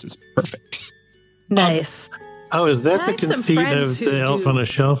nonsense. It's perfect. Nice. Oh, is that I the have some conceit friends of who the elf do. on a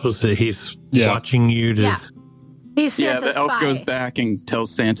shelf? Is that he's Yeah. watching you to? Yeah. He's Yeah, Santa's the elf spy. goes back and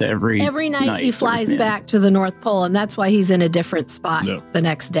tells Santa every night. He flies Yeah. back to the North Pole, and that's why he's in a different spot No. the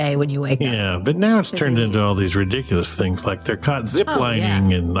next day when you wake up. Yeah, but now it's turned Busy into days. all these ridiculous things, like they're caught ziplining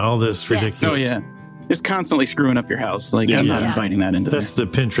yeah. and all this Yes. ridiculous. Oh, yeah. It's constantly screwing up your house. Like, I'm not Yeah. inviting that into That's this. the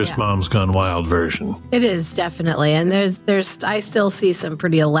Pinterest Yeah. Mom's Gone Wild version. It is definitely, and there's I still see some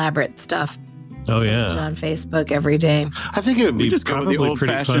pretty elaborate stuff Oh posted yeah, on Facebook every day. I think it would be just go with probably the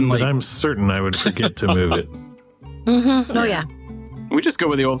pretty old-fashioned, fun, but like- I'm certain I would forget to move it. Mm-hmm. Oh yeah, We just go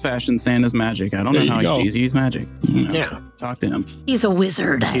with the old-fashioned Santa's magic. I don't There know you how go. he sees. He's magic. You know, Yeah, Talk to him. he's a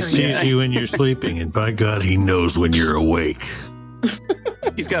wizard. he sees you when you're sleeping, and by God, he knows when you're awake.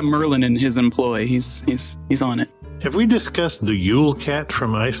 He's got Merlin in his employ. He's on it. Have we discussed the Yule cat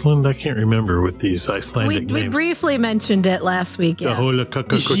from Iceland? I can't remember with these We Icelandic names. briefly mentioned it last week. The Yeah.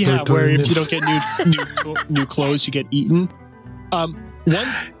 Yeah, where if you don't get new clothes, you get eaten. One, Yeah.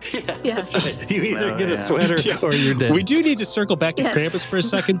 That's right. You either get a yeah. sweater or you're dead. we do need to circle back to Yes. Krampus for a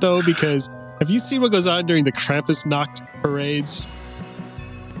second, though, because have you seen what goes on during the Krampusnacht parades?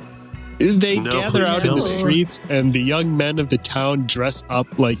 They No, gather please out in tell the me. streets, and the young men of the town dress up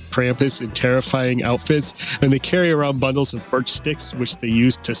like Krampus in terrifying outfits, and they carry around bundles of birch sticks, which they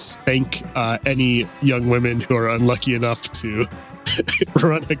use to spank any young women who are unlucky enough to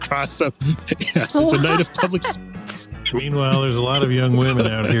run across them. Yes, it's a night of public. Meanwhile, there's a lot of young women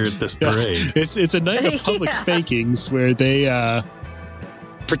out here at this Yeah. parade. It's a night of public Yeah. spankings where they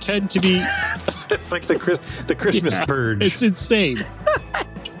pretend to be. It's like the Christmas Yeah, purge. It's insane.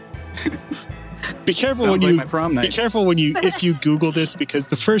 Be careful Sounds when like you my prom be night. careful when you if you Google this, because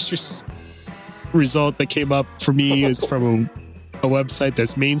the first result that came up for me is from a website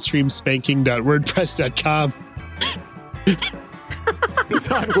that's mainstreamspanking.wordpress.com,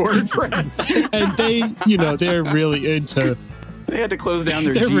 It's on WordPress. and they're really into They had to close down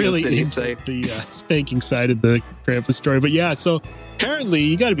their they're really GeoCity into site. the spanking side of the Krampus story. But yeah, so apparently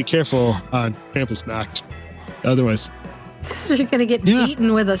you got to be careful on Krampusnacht, otherwise. So you're gonna get Yeah.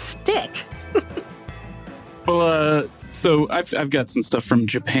 beaten with a stick. Well, so I've got some stuff from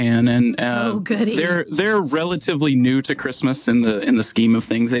Japan, and Oh, goody. they're relatively new to Christmas in the scheme of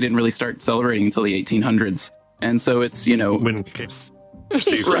things. They didn't really start celebrating until the 1800s, and so it's when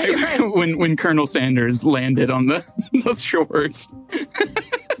right when Colonel Sanders landed on those shores.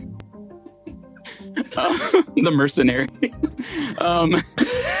 The mercenary.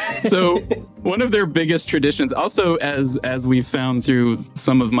 So one of their biggest traditions, also as we've found through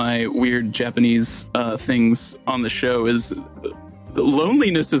some of my weird Japanese things on the show, is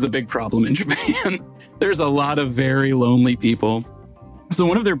loneliness is a big problem in Japan. There's a lot of very lonely people. So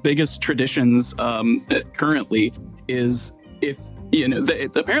one of their biggest traditions currently is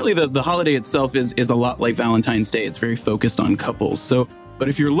apparently the holiday itself is a lot like Valentine's Day. It's very focused on couples. So, but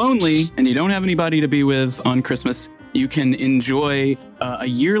if you're lonely and you don't have anybody to be with on Christmas, you can enjoy a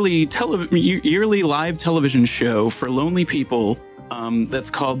yearly live television show for lonely people that's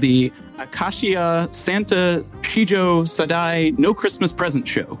called the Akashiya Santa Shijo Sadai No Christmas Present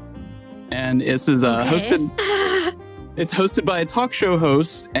Show. And this is hosted. It's hosted by a talk show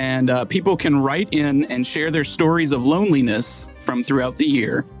host, and people can write in and share their stories of loneliness from throughout the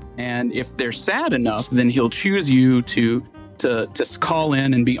year. And if they're sad enough, then he'll choose you to call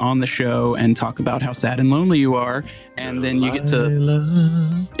in and be on the show and talk about how sad and lonely you are. And then you get to,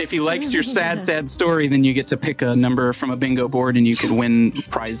 if he likes your sad story, then you get to pick a number from a bingo board and you can win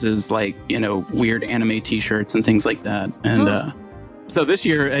prizes like, weird anime t-shirts and things like that. And so this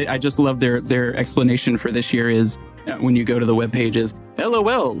year, I just love their explanation for this year is when you go to the webpage is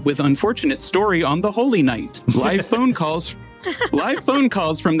LOL with unfortunate story on the Holy Night. Live phone calls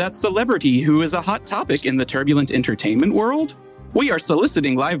from that celebrity who is a hot topic in the turbulent entertainment world. We are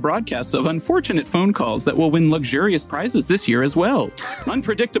soliciting live broadcasts of unfortunate phone calls that will win luxurious prizes this year as well.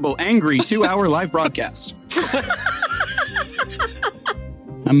 Unpredictable, angry 2-hour live broadcast.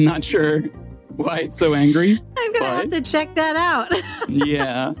 I'm not sure why it's so angry. I'm going to have to check that out.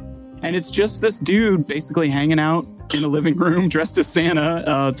 Yeah. And it's just this dude basically hanging out in a living room dressed as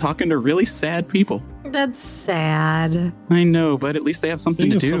Santa, talking to really sad people. That's sad. I know, but at least they have something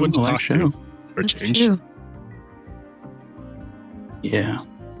to do. Someone to Live talk show. to. For That's change. true. Yeah.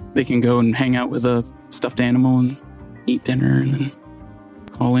 They can go and hang out with a stuffed animal and eat dinner and then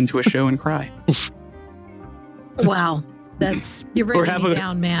call into a show and cry. Wow. You're bringing me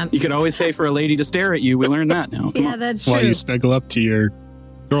down, man. You could always pay for a lady to stare at you. We learned that now. Come Yeah, on. that's true. While you snuggle up to your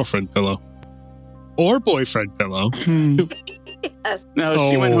girlfriend pillow. Or boyfriend pillow. Yes. No,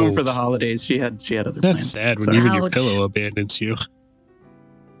 she went home for the holidays. She had other That's plans. sad when So- even your Ouch. pillow abandons you.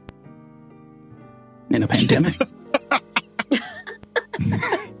 In a pandemic.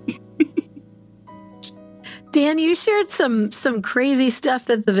 Dan, you shared some crazy stuff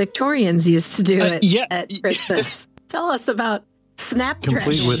that the Victorians used to do at Christmas. Tell us about snap Complete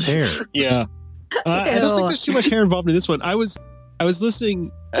dressing. with hair. Yeah. I don't Ew. think there's too much hair involved in this one. I was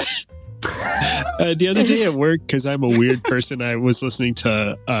listening the other day at work because I'm a weird person. I was listening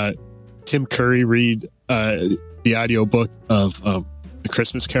to Tim Curry read the audiobook of A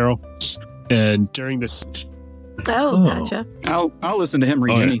Christmas Carol. And during this, Oh, gotcha. I'll listen to him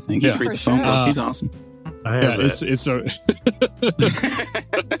read Oh, yeah. anything. He Yeah. can read For the phone sure. book. He's awesome. I have it's a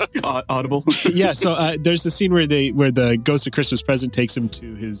Audible. yeah. So there's the scene where the Ghost of Christmas Present takes him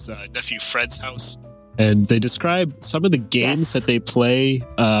to his nephew Fred's house, and they describe some of the games Yes. that they play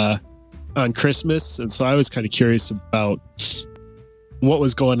on Christmas. And so I was kind of curious about what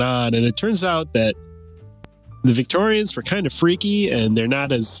was going on, and it turns out that the Victorians were kind of freaky, and they're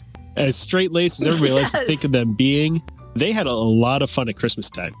not as straight laced as everybody likes to Yes. think of them being. They had a lot of fun at Christmas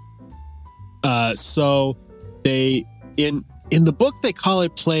time. So they in the book they call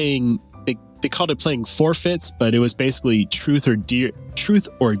it playing. They called it playing forfeits, but it was basically truth or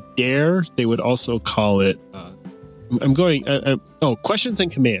dare. They would also call it. Questions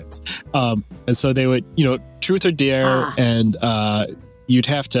and commands. And so they would, truth or dare, and you'd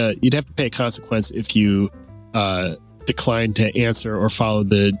have to pay a consequence if you decline to answer or follow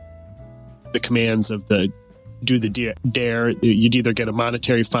the commands of the dare. You'd either get a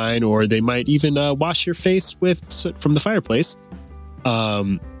monetary fine, or they might even wash your face with soot from the fireplace.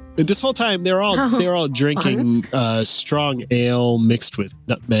 This whole time they're all drinking strong ale mixed with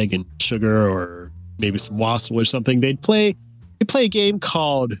nutmeg and sugar, or maybe some wassail or something. They'd play a game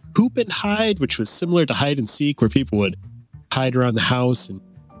called Hoop and Hide, which was similar to hide and seek, where people would hide around the house and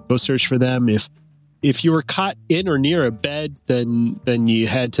go search for them. If you were caught in or near a bed, then you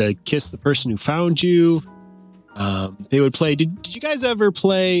had to kiss the person who found you. They would play. Did you guys ever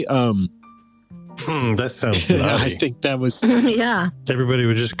play? That sounds I naughty. think that was. Yeah. Everybody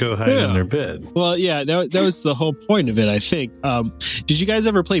would just go hide in their bed. Well, yeah, that was the whole point of it, I think. Did you guys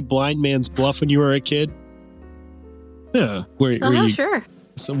ever play Blind Man's Bluff when you were a kid? Yeah, where you, Sure.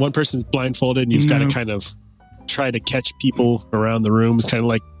 so one person's blindfolded and you've got to kind of try to catch people around the room. It's kind of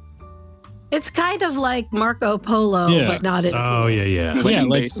like, It's kind of like Marco Polo, Yeah. but not in. Oh, yeah. yeah, Playing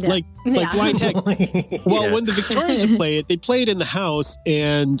like base. like blind tag. Well, Yeah. when the Victorians would play it, they played in the house,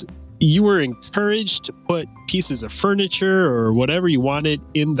 and you were encouraged to put pieces of furniture or whatever you wanted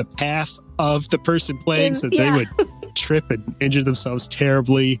in the path of the person playing, so they would trip and injure themselves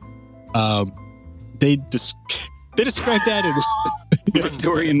terribly. They described that in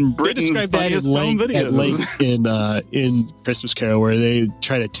Victorian they Britain's described that funniest home at videos. length in Christmas Carol, where they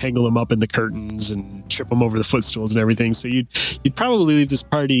try to tangle them up in the curtains and trip them over the footstools and everything. So you'd probably leave this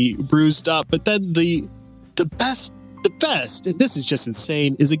party bruised up. But then the best, and this is just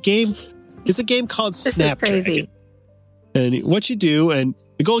insane, is a game called This is Snapdragon. crazy. And what you do, and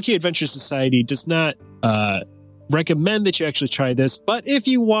the Gold Key Adventure Society does not recommend that you actually try this, but if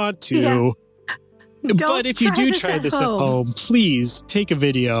you want to, But if you do try this at home, please take a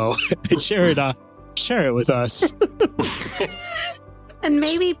video and share it with us. And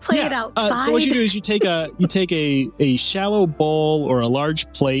maybe play it outside. So what you do is you take a shallow bowl or a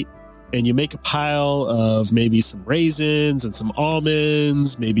large plate, and you make a pile of maybe some raisins and some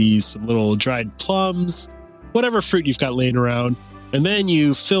almonds, maybe some little dried plums, whatever fruit you've got laying around. And then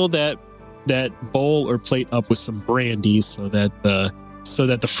you fill that bowl or plate up with some brandy so that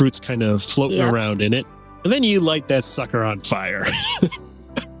the fruit's kind of floating around in it. And then you light that sucker on fire.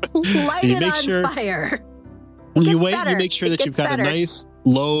 Light it on fire. You wait and you make sure that you've got a nice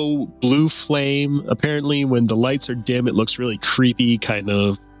low blue flame. Apparently, when the lights are dim, it looks really creepy, kind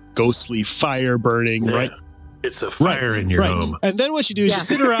of ghostly fire burning, right? It's a fire in your home. And then what you do is you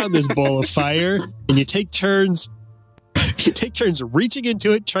sit around this bowl of fire and you take turns reaching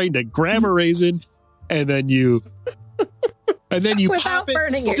into it, trying to grab a raisin, and then you pop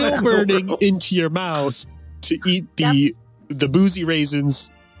it still burning into your mouth to eat the boozy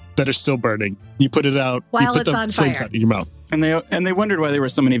raisins that are still burning. You put it out while you put it's the on flames fire out in your mouth. And they wondered why there were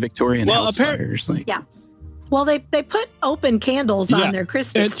so many Victorian house fires. Well, they put open candles on their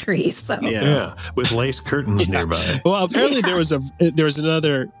Christmas trees. So with lace curtains nearby. Well, apparently there was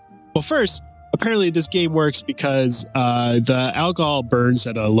another. Well, first, apparently this game works because the alcohol burns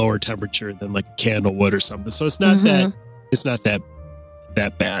at a lower temperature than like candle wood or something. So it's not that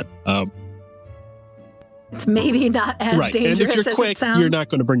bad. It's maybe not as dangerous and if you're as quick, it sounds. you're not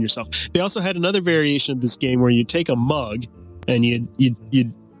going to burn yourself. They also had another variation of this game where you take a mug and you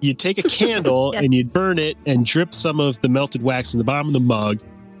take a candle and you'd burn it and drip some of the melted wax in the bottom of the mug,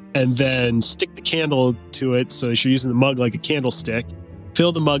 and then stick the candle to it. So you're using the mug like a candlestick.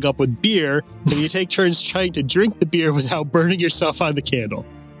 Fill the mug up with beer, and you take turns trying to drink the beer without burning yourself on the candle.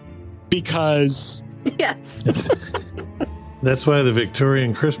 Because that's why the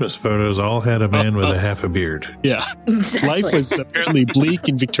Victorian Christmas photos all had a man with a half a beard. Yeah. Exactly. Life was apparently bleak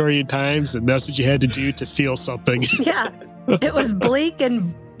in Victorian times, and that's what you had to do to feel something. Yeah. It was bleak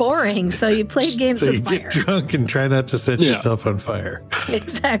and boring, so you played games with fire. So you get drunk and try not to set yourself on fire.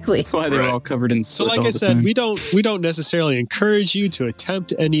 Exactly. That's why they're all covered in So soot. like I said, we don't necessarily encourage you to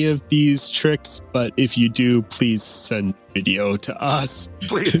attempt any of these tricks, but if you do, please send video to us.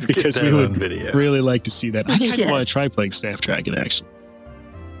 Please because get we that would on video. really like to see that. I kind of want to try playing Snapdragon, actually.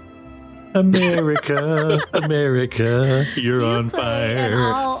 America, you're on fire. And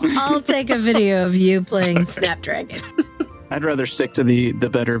I'll take a video of you playing Snapdragon. I'd rather stick to the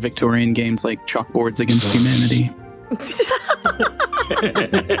better Victorian games like Chalkboards Against Humanity.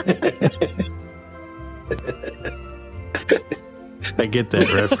 I get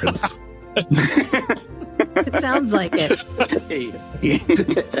that reference. It sounds like it.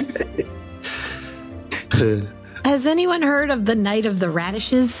 Has anyone heard of The Night of the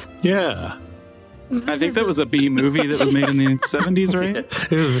Radishes? Yeah. I think that was a B movie that was made in the 70s, right?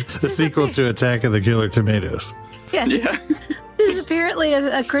 It was the sequel to Attack of the Killer Tomatoes. Yeah. This is apparently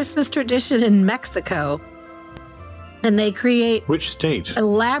a Christmas tradition in Mexico. And they create Which state?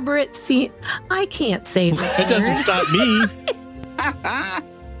 elaborate scene. I can't say that. It doesn't stop me.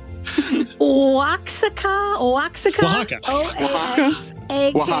 Oaxaca? Oaxaca. Oaxaca. Oaxaca? Is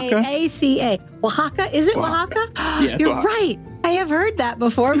it Oaxaca? Yeah, it's You're Oaxaca. right. I have heard that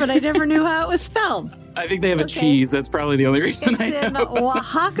before, but I never knew how it was spelled. I think they have a cheese. That's probably the only reason It's I in know.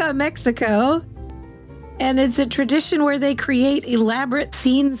 Oaxaca, Mexico. And it's a tradition where they create elaborate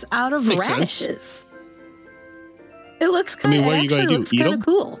scenes out of Makes radishes. sense. It looks kind of what are you gonna do, looks eat kind 'em? of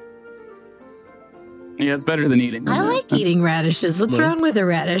cool. Yeah, it's better than eating them. I like eating radishes. What's wrong with a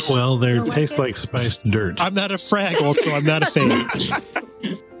radish? Well, they You don't taste like like spiced dirt. I'm not a Fraggle, so I'm not a fan.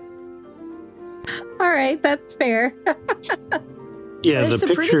 All right, that's fair. Yeah, There's the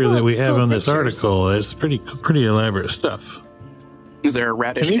some pretty picture cool- that we have cool on this pictures. article is pretty elaborate stuff. Is there a And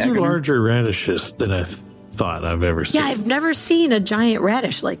radish these are tag on there? larger radishes than I thought I've ever seen. Yeah, I've never seen a giant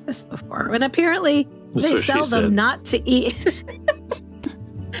radish like this before. And apparently That's they what she sell them said. not to eat.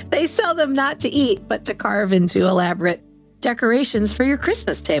 They sell them not to eat, but to carve into elaborate decorations for your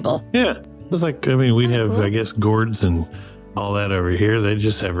Christmas table. Yeah. It's like, I mean, we have, cool. I guess, gourds and all that over here. They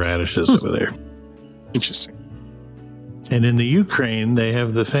just have radishes over there. Interesting. And in the Ukraine, they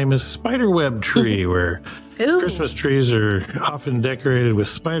have the famous spiderweb tree where Ooh. Christmas trees are often decorated with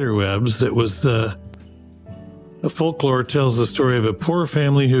spider webs. It was the folklore tells the story of a poor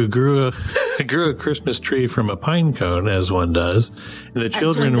family who grew grew a Christmas tree from a pine cone, as one does. And the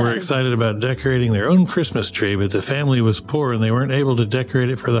children one were does. excited about decorating their own Christmas tree, but the family was poor and they weren't able to decorate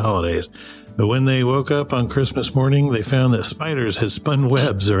it for the holidays. But when they woke up on Christmas morning, they found that spiders had spun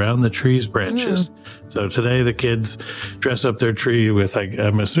webs around the tree's branches. So today the kids dress up their tree with, like,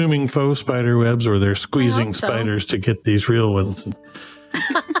 I'm assuming faux spider webs, or they're squeezing so. spiders to get these real ones. And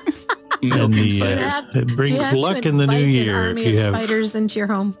Milking the, spiders. it Do you brings have to luck in the new invite an year if army you of have. spiders into your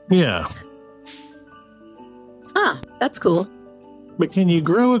home. Yeah. Huh, that's cool. But can you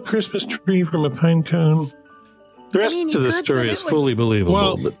grow a Christmas tree from a pine cone? The rest mean, of you the could, story but it is would- fully believable.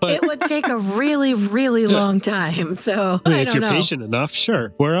 Well, but but It would take a really, really long time. So I mean, I if don't you're know. patient enough,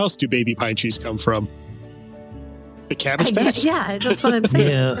 sure. Where else do baby pine trees come from? The Cabbage Patch? Yeah, that's what I'm saying.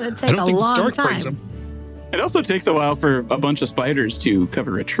 Yeah. It's going to I take don't a think long Stork brings time. them. It also takes a while for a bunch of spiders to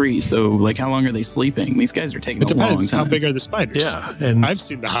cover a tree. So, like, how long are they sleeping? These guys are taking It a long depends. time. How big are the spiders? yeah. And I've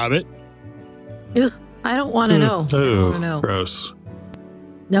seen The Hobbit. Ugh, I don't want to know. I don't oh, want to know. gross.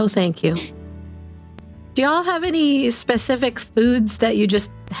 No, thank you. Do y'all have any specific foods that you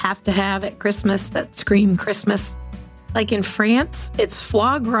just have to have at Christmas that scream Christmas? Like in France, it's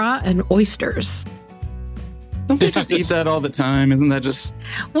foie gras and oysters. Don't they just eat that all the time? Isn't that just...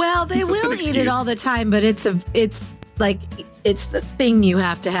 Well, they It's just an will eat it excuse. all the time, but it's the thing you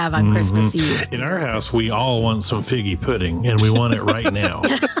have to have on Christmas Eve. In our house, we all want some figgy pudding, and we want it right now.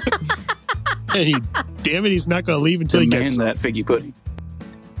 Hey, damn it, he's not going to leave until he demand gets that figgy pudding?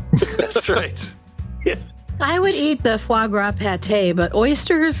 That's right. I would eat the foie gras pate, but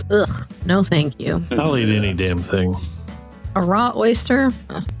oysters, ugh, no thank you. I'll eat any damn thing. A raw oyster,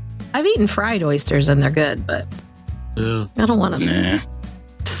 ugh. I've eaten fried oysters and they're good, but Yeah. I don't want to Nah.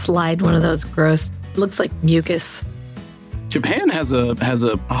 slide one of those gross, looks like mucus. Japan has a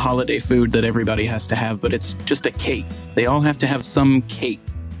holiday food that everybody has to have, but it's just a cake. They all have to have some cake,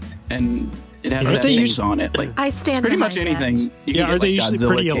 and it has Aren't that they things usually- on it. Like I stand pretty much behind that. anything. You Yeah, can are get, they like, usually Godzilla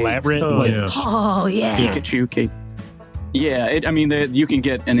pretty cakes, elaborate? Oh, Like, yeah. Oh, yeah. Pikachu cake. Yeah, you can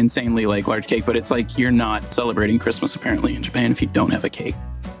get an insanely large cake, but it's like you're not celebrating Christmas apparently in Japan if you don't have a cake.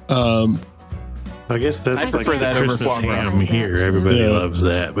 I guess that's I like prefer that over Christmas foie gras. ham here. Everybody Yeah. loves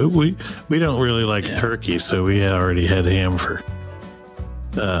that, but we don't really like Yeah. turkey, so we already had ham for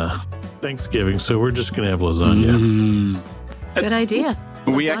Thanksgiving. So we're just gonna have lasagna. Good idea.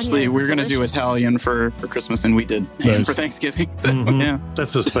 We're gonna do delicious. Italian for Christmas, and we did ham Nice. for Thanksgiving. So, Mhm. yeah.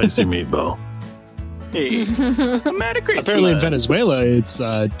 That's a spicy meatball. Hey, Merry Christmas. apparently in Venezuela, it's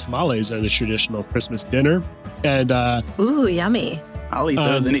tamales are the traditional Christmas dinner. And Ooh, yummy. I'll eat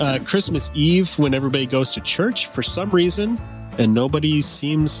those on anytime. Christmas Eve, when everybody goes to church, for some reason, and nobody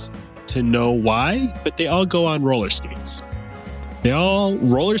seems to know why, but they all go on roller skates. They all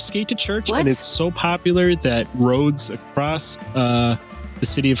roller skate to church, What? and it's so popular that roads across the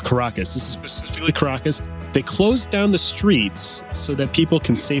city of Caracas, this is specifically Caracas, they close down the streets so that people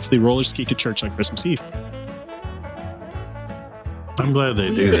can safely roller skate to church on Christmas Eve. I'm glad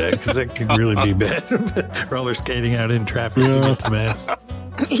they do that because that could really be bad. Roller skating out in traffic to get to mass.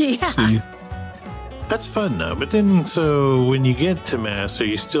 Yeah. See, That's fun though. But then, so when you get to mass, are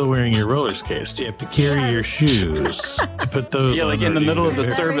you still wearing your roller skates? Do you have to carry your Yes. shoes to put those? Yeah, on like in the middle of the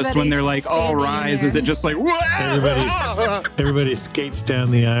Everybody's service when they're like, all standing rise, there. is it just like, Everybody skates down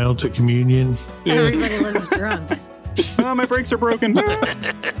the aisle to communion. Everybody lives drunk. oh, my brakes are broken.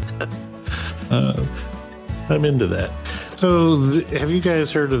 I'm into that. So, have you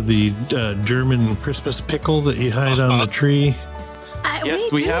guys heard of the German Christmas pickle that you hide on the tree?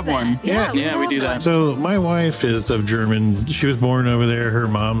 Yes, we do have that. one. Yeah, Yeah, we have do that. one. So, my wife is of German. She was born over there. Her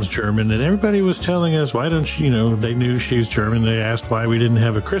mom's German. And everybody was telling us, why don't you, they knew she was German. They asked why we didn't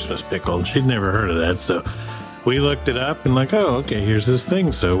have a Christmas pickle. And she'd never heard of that. So, we looked it up and okay, here's this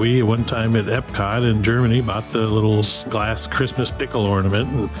thing. So we one time at Epcot in Germany bought the little glass Christmas pickle ornament,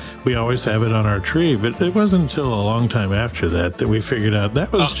 and we always have it on our tree. But it wasn't until a long time after that we figured out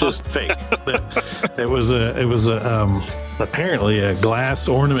that was just fake. That it was apparently a glass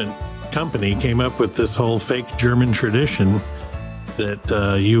ornament company came up with this whole fake German tradition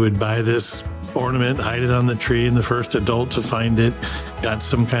that you would buy this ornament, hide it on the tree, and the first adult to find it got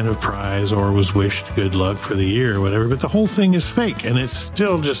some kind of prize or was wished good luck for the year or whatever. But the whole thing is fake, and it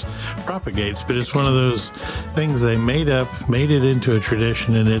still just propagates. But it's one of those things they made it into a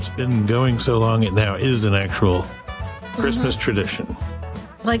tradition, and it's been going so long it now is an actual Christmas tradition.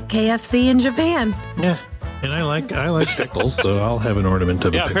 Like KFC in Japan. Yeah. And I like pickles, so I'll have an ornament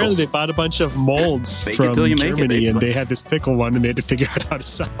of a yeah, pickle. apparently they bought a bunch of molds Fake it from till you make it, Germany, and basically. they had this pickle one, and they had to figure out how to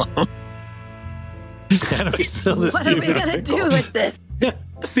sell them. How do we sell this What are new we going to pickle? do with this?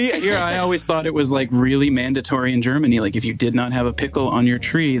 See, here I always thought it was like really mandatory in Germany. Like if you did not have a pickle on your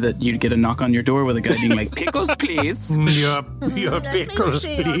tree, that you'd get a knock on your door with a guy being like, "Pickles, please." Your pickles,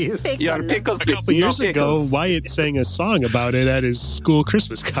 please. Your pickles, A couple years no ago, pickles. Wyatt sang a song about it at his school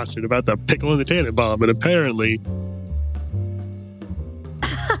Christmas concert about the pickle and the Tannenbaum, and apparently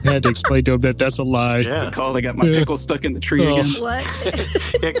I had to explain to him that that's a lie. Yeah. Called, I got my pickle stuck in the tree Oh. again.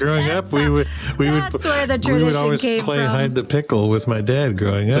 What? Yeah, growing up, we would That's where the we would tradition always came play from. hide the pickle with my dad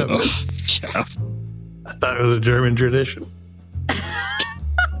growing up. Yeah. I thought it was a German tradition.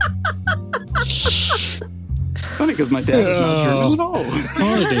 It's funny because my dad is not German at all.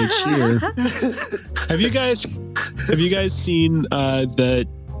 Holiday cheer. Have you guys seen the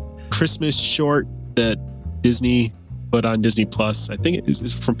Christmas short that Disney put on Disney Plus? I think is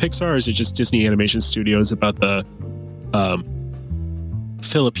it from Pixar, or is it just Disney Animation Studios, about the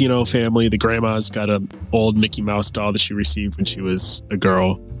Filipino family? The grandma's got an old Mickey Mouse doll that she received when she was a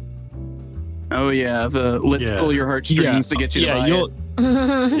girl. Oh yeah, the let's Yeah. pull your heartstrings to get you to buy you'll it.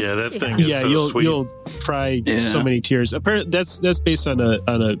 Yeah, that thing is so sweet. you'll cry Yeah. so many tears. Apparently, that's based on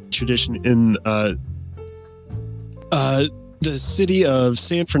a tradition in the city of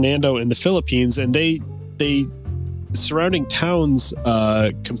San Fernando in the Philippines, and they surrounding towns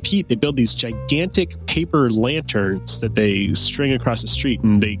compete. They build these gigantic paper lanterns that they string across the street,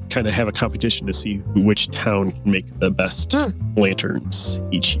 and they kind of have a competition to see which town can make the best lanterns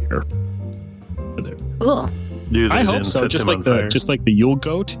each year. Cool. Do they I then hope so. set Just them like on fire? the Yule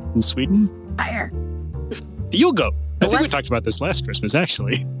goat in Sweden. Fire. The Yule goat. I think we What? talked about this last Christmas,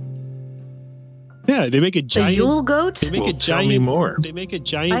 actually. Yeah, they make a The giant. Yule goat? They make Well, a tell me giant. more. They make a I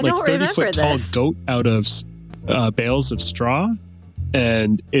giant, like don't 30-foot remember tall this. goat out of bales of straw,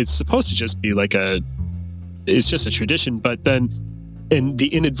 and it's supposed to just be like it's just a tradition. But then, and the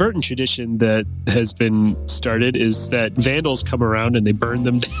inadvertent tradition that has been started is that vandals come around and they burn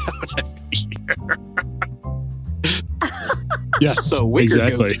them down every year. Yes, The wicker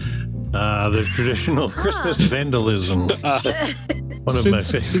exactly. The traditional Christmas vandalism. One of my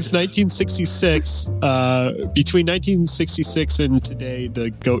Since favorites. 1966, between 1966 and today, the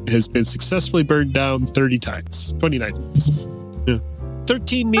goat has been successfully burned down 30 times, 29 times. Yeah.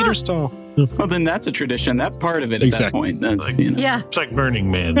 13 meters tall. Well, then that's a tradition. That's part of it at Exactly. that point. That's Like- you know. Yeah, It's like Burning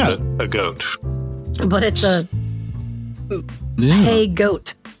Man, Yeah. but a goat. but it's a hay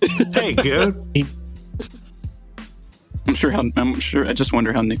goat. Hey, goat. I'm sure. I just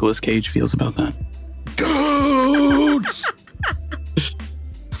wonder how Nicolas Cage feels about that. Goats!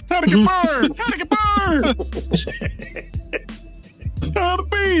 How to get burned? How to get burned? Oh, the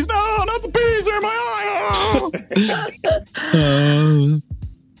bees! No, not the bees! They're in my eye! Oh.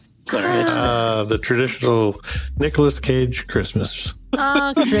 Sorry, I just The traditional Nicolas Cage Christmas.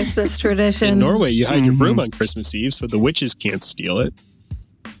 Oh, Christmas tradition. In Norway, you hide your broom on Christmas Eve so the witches can't steal it.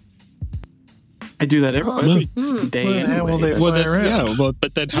 I do that every day. Well, how will anyway. they- Well, fly that's around.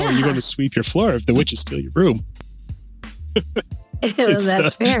 but then how are you going to sweep your floor if the witches steal your broom?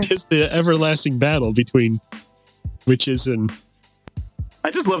 That's fair. It's the everlasting battle between witches and I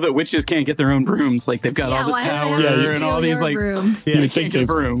just love that witches can't get their own brooms. Like they've got all this why power would I and all steal these your like. broom? Yeah, You you would can't think get a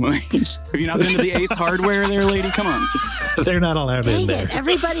broom. Have you not been to the Ace Hardware there, lady? Come on. They're not allowed in Dang there. it!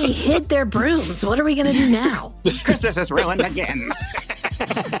 Everybody hid their brooms. What are we gonna do now? Christmas is ruined again.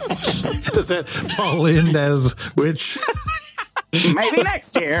 Does that fall in as which? Maybe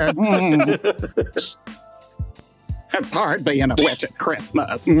next year. It's hard being a witch at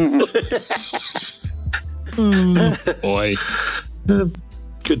Christmas. boy.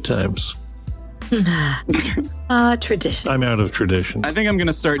 Good times. Tradition. I'm out of tradition. I think I'm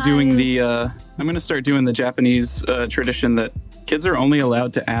gonna start doing the Japanese tradition that kids are only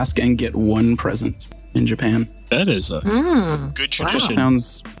allowed to ask and get one present in Japan. That is a good tradition.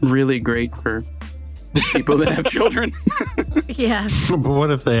 Sounds really great for people that have children. Yeah. But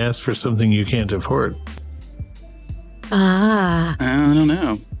what if they ask for something you can't afford? Ah. I don't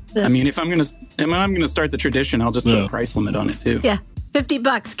know. I mean, if I'm gonna start the tradition, I'll just put Yeah. a price limit on it too. Yeah.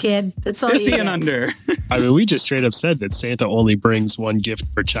 $50, kid. That's all 50 you and get. under. I mean, we just straight up said that Santa only brings one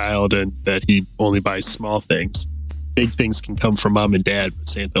gift per child and that he only buys small things. Big things can come from mom and dad, but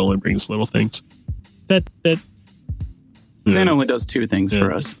Santa only brings little things. That Santa only does two things for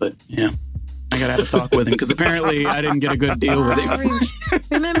Yeah. us, but yeah. I gotta have a talk with him because apparently I didn't get a good deal with him.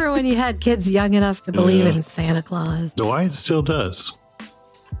 Remember when you had kids young enough to believe in Santa Claus? The Wyatt still does.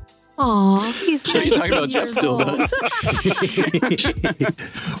 Aw, he's What are you talking about? 19 Jeff years still old.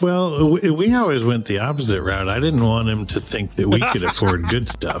 does. Well, we always went the opposite route. I didn't want him to think that we could afford good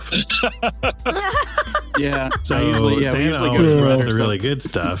stuff. Yeah. So I usually Santa go always through brought other the stuff. really good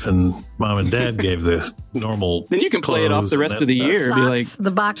stuff, and Mom and Dad gave the normal. Then you can play it off the rest of the year. Socks, Be like,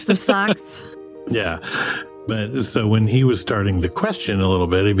 the box of socks. Yeah. But so when he was starting to question a little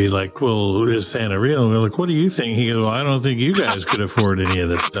bit, he'd be like, well, is Santa real? And we're like, what do you think? He goes, well, I don't think you guys could afford any of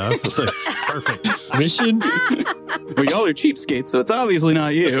this stuff. It's like, perfect. Mission. well, y'all are cheapskates, so it's obviously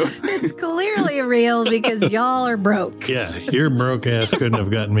not you. It's clearly real because y'all are broke. Yeah, your broke ass couldn't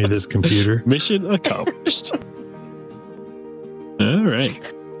have gotten me this computer. Mission accomplished. All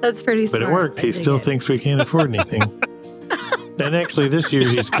right. That's pretty But smart. it worked. He I dig still it. thinks we can't afford anything. And actually, this year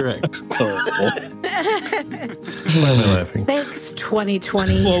he's correct. Oh. Why am I laughing? Thanks,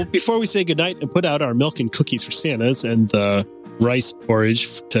 2020. Well, before we say goodnight and put out our milk and cookies for Santas and the rice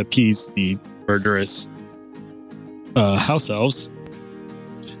porridge to appease the murderous house elves.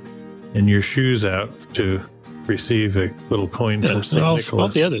 And your shoes out to receive a little coin from St. all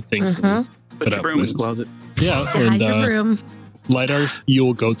Nicholas. the other things. Mhm. Put your broom in the closet. Yeah. Hide your room. Light our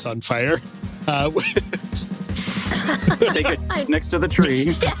Yule goats on fire. Take it next to the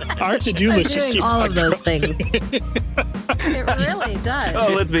tree. Our to-do list just Doing keeps all on of those growing. things. It really does.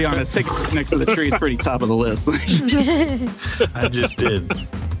 Oh, let's be honest. Take it next to the tree is pretty top of the list. I just did.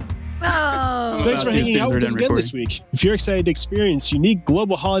 Oh, Thanks for About hanging Tuesday, out we're with us done again this recording. week. If you're excited to experience unique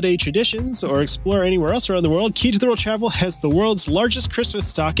global holiday traditions or explore anywhere else around the world, Key to the World Travel has the world's largest Christmas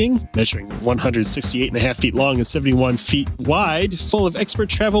stocking, measuring 168.5 feet long and 71 feet wide, full of expert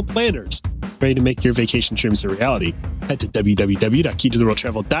travel planners, ready to make your vacation dreams a reality. Head to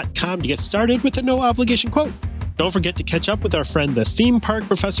www.keytotheworldtravel.com to get started with a no-obligation quote. Don't forget to catch up with our friend, the Theme Park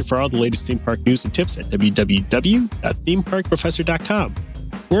Professor, for all the latest theme park news and tips at www.themeparkprofessor.com.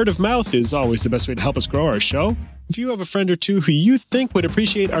 Word of mouth is always the best way to help us grow our show. If you have a friend or two who you think would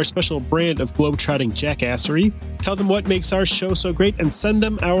appreciate our special brand of globetrotting jackassery, tell them what makes our show so great and send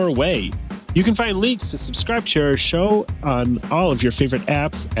them our way. You can find links to subscribe to our show on all of your favorite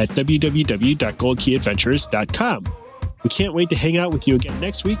apps at www.goldkeyadventures.com. We can't wait to hang out with you again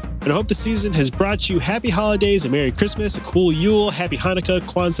next week, and I hope the season has brought you happy holidays, a Merry Christmas, a cool Yule, Happy Hanukkah,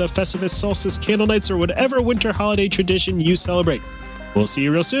 Kwanzaa, Festivus, Solstice, Candle Nights, or whatever winter holiday tradition you celebrate. We'll see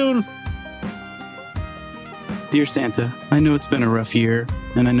you real soon. Dear Santa, I know it's been a rough year,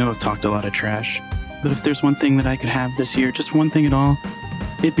 and I know I've talked a lot of trash. But if there's one thing that I could have this year, just one thing at all,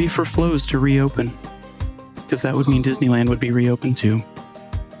 it'd be for Flo's to reopen. Because that would mean Disneyland would be reopened too.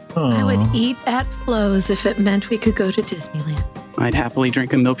 I would eat at Flo's if it meant we could go to Disneyland. I'd happily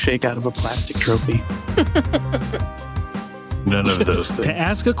drink a milkshake out of a plastic trophy. None of those To things.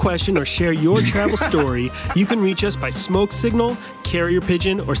 ask a question or share your travel story, you can reach us by smoke signal, carrier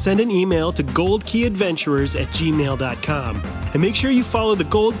pigeon, or send an email to goldkeyadventurers@gmail.com. And make sure you follow the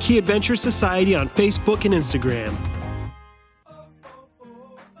Gold Key Adventure Society on Facebook and Instagram.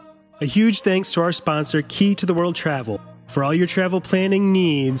 A huge thanks to our sponsor, Key to the World Travel. For all your travel planning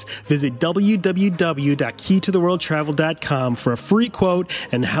needs, visit www.keytotheworldtravel.com for a free quote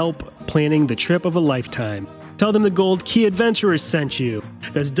and help planning the trip of a lifetime. Tell them the Gold Key Adventurers sent you.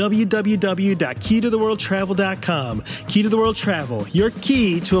 That's www.keytotheworldtravel.com. Key to the World Travel, your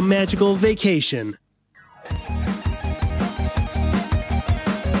key to a magical vacation.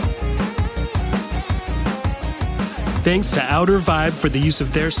 Thanks to Outer Vibe for the use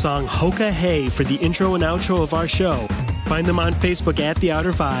of their song Hoka Hey for the intro and outro of our show. Find them on Facebook at The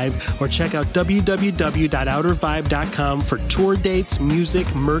Outer Vibe or check out www.outervibe.com for tour dates,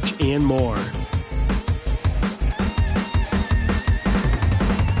 music, merch, and more.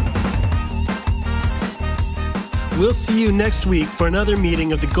 We'll see you next week for another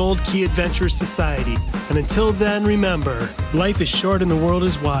meeting of the Gold Key Adventure Society. And until then, remember, life is short and the world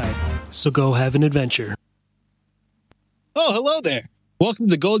is wide. So go have an adventure. Oh, hello there. Welcome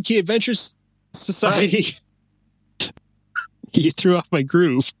to the Gold Key Adventures Society. You threw off my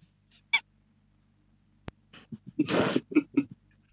groove.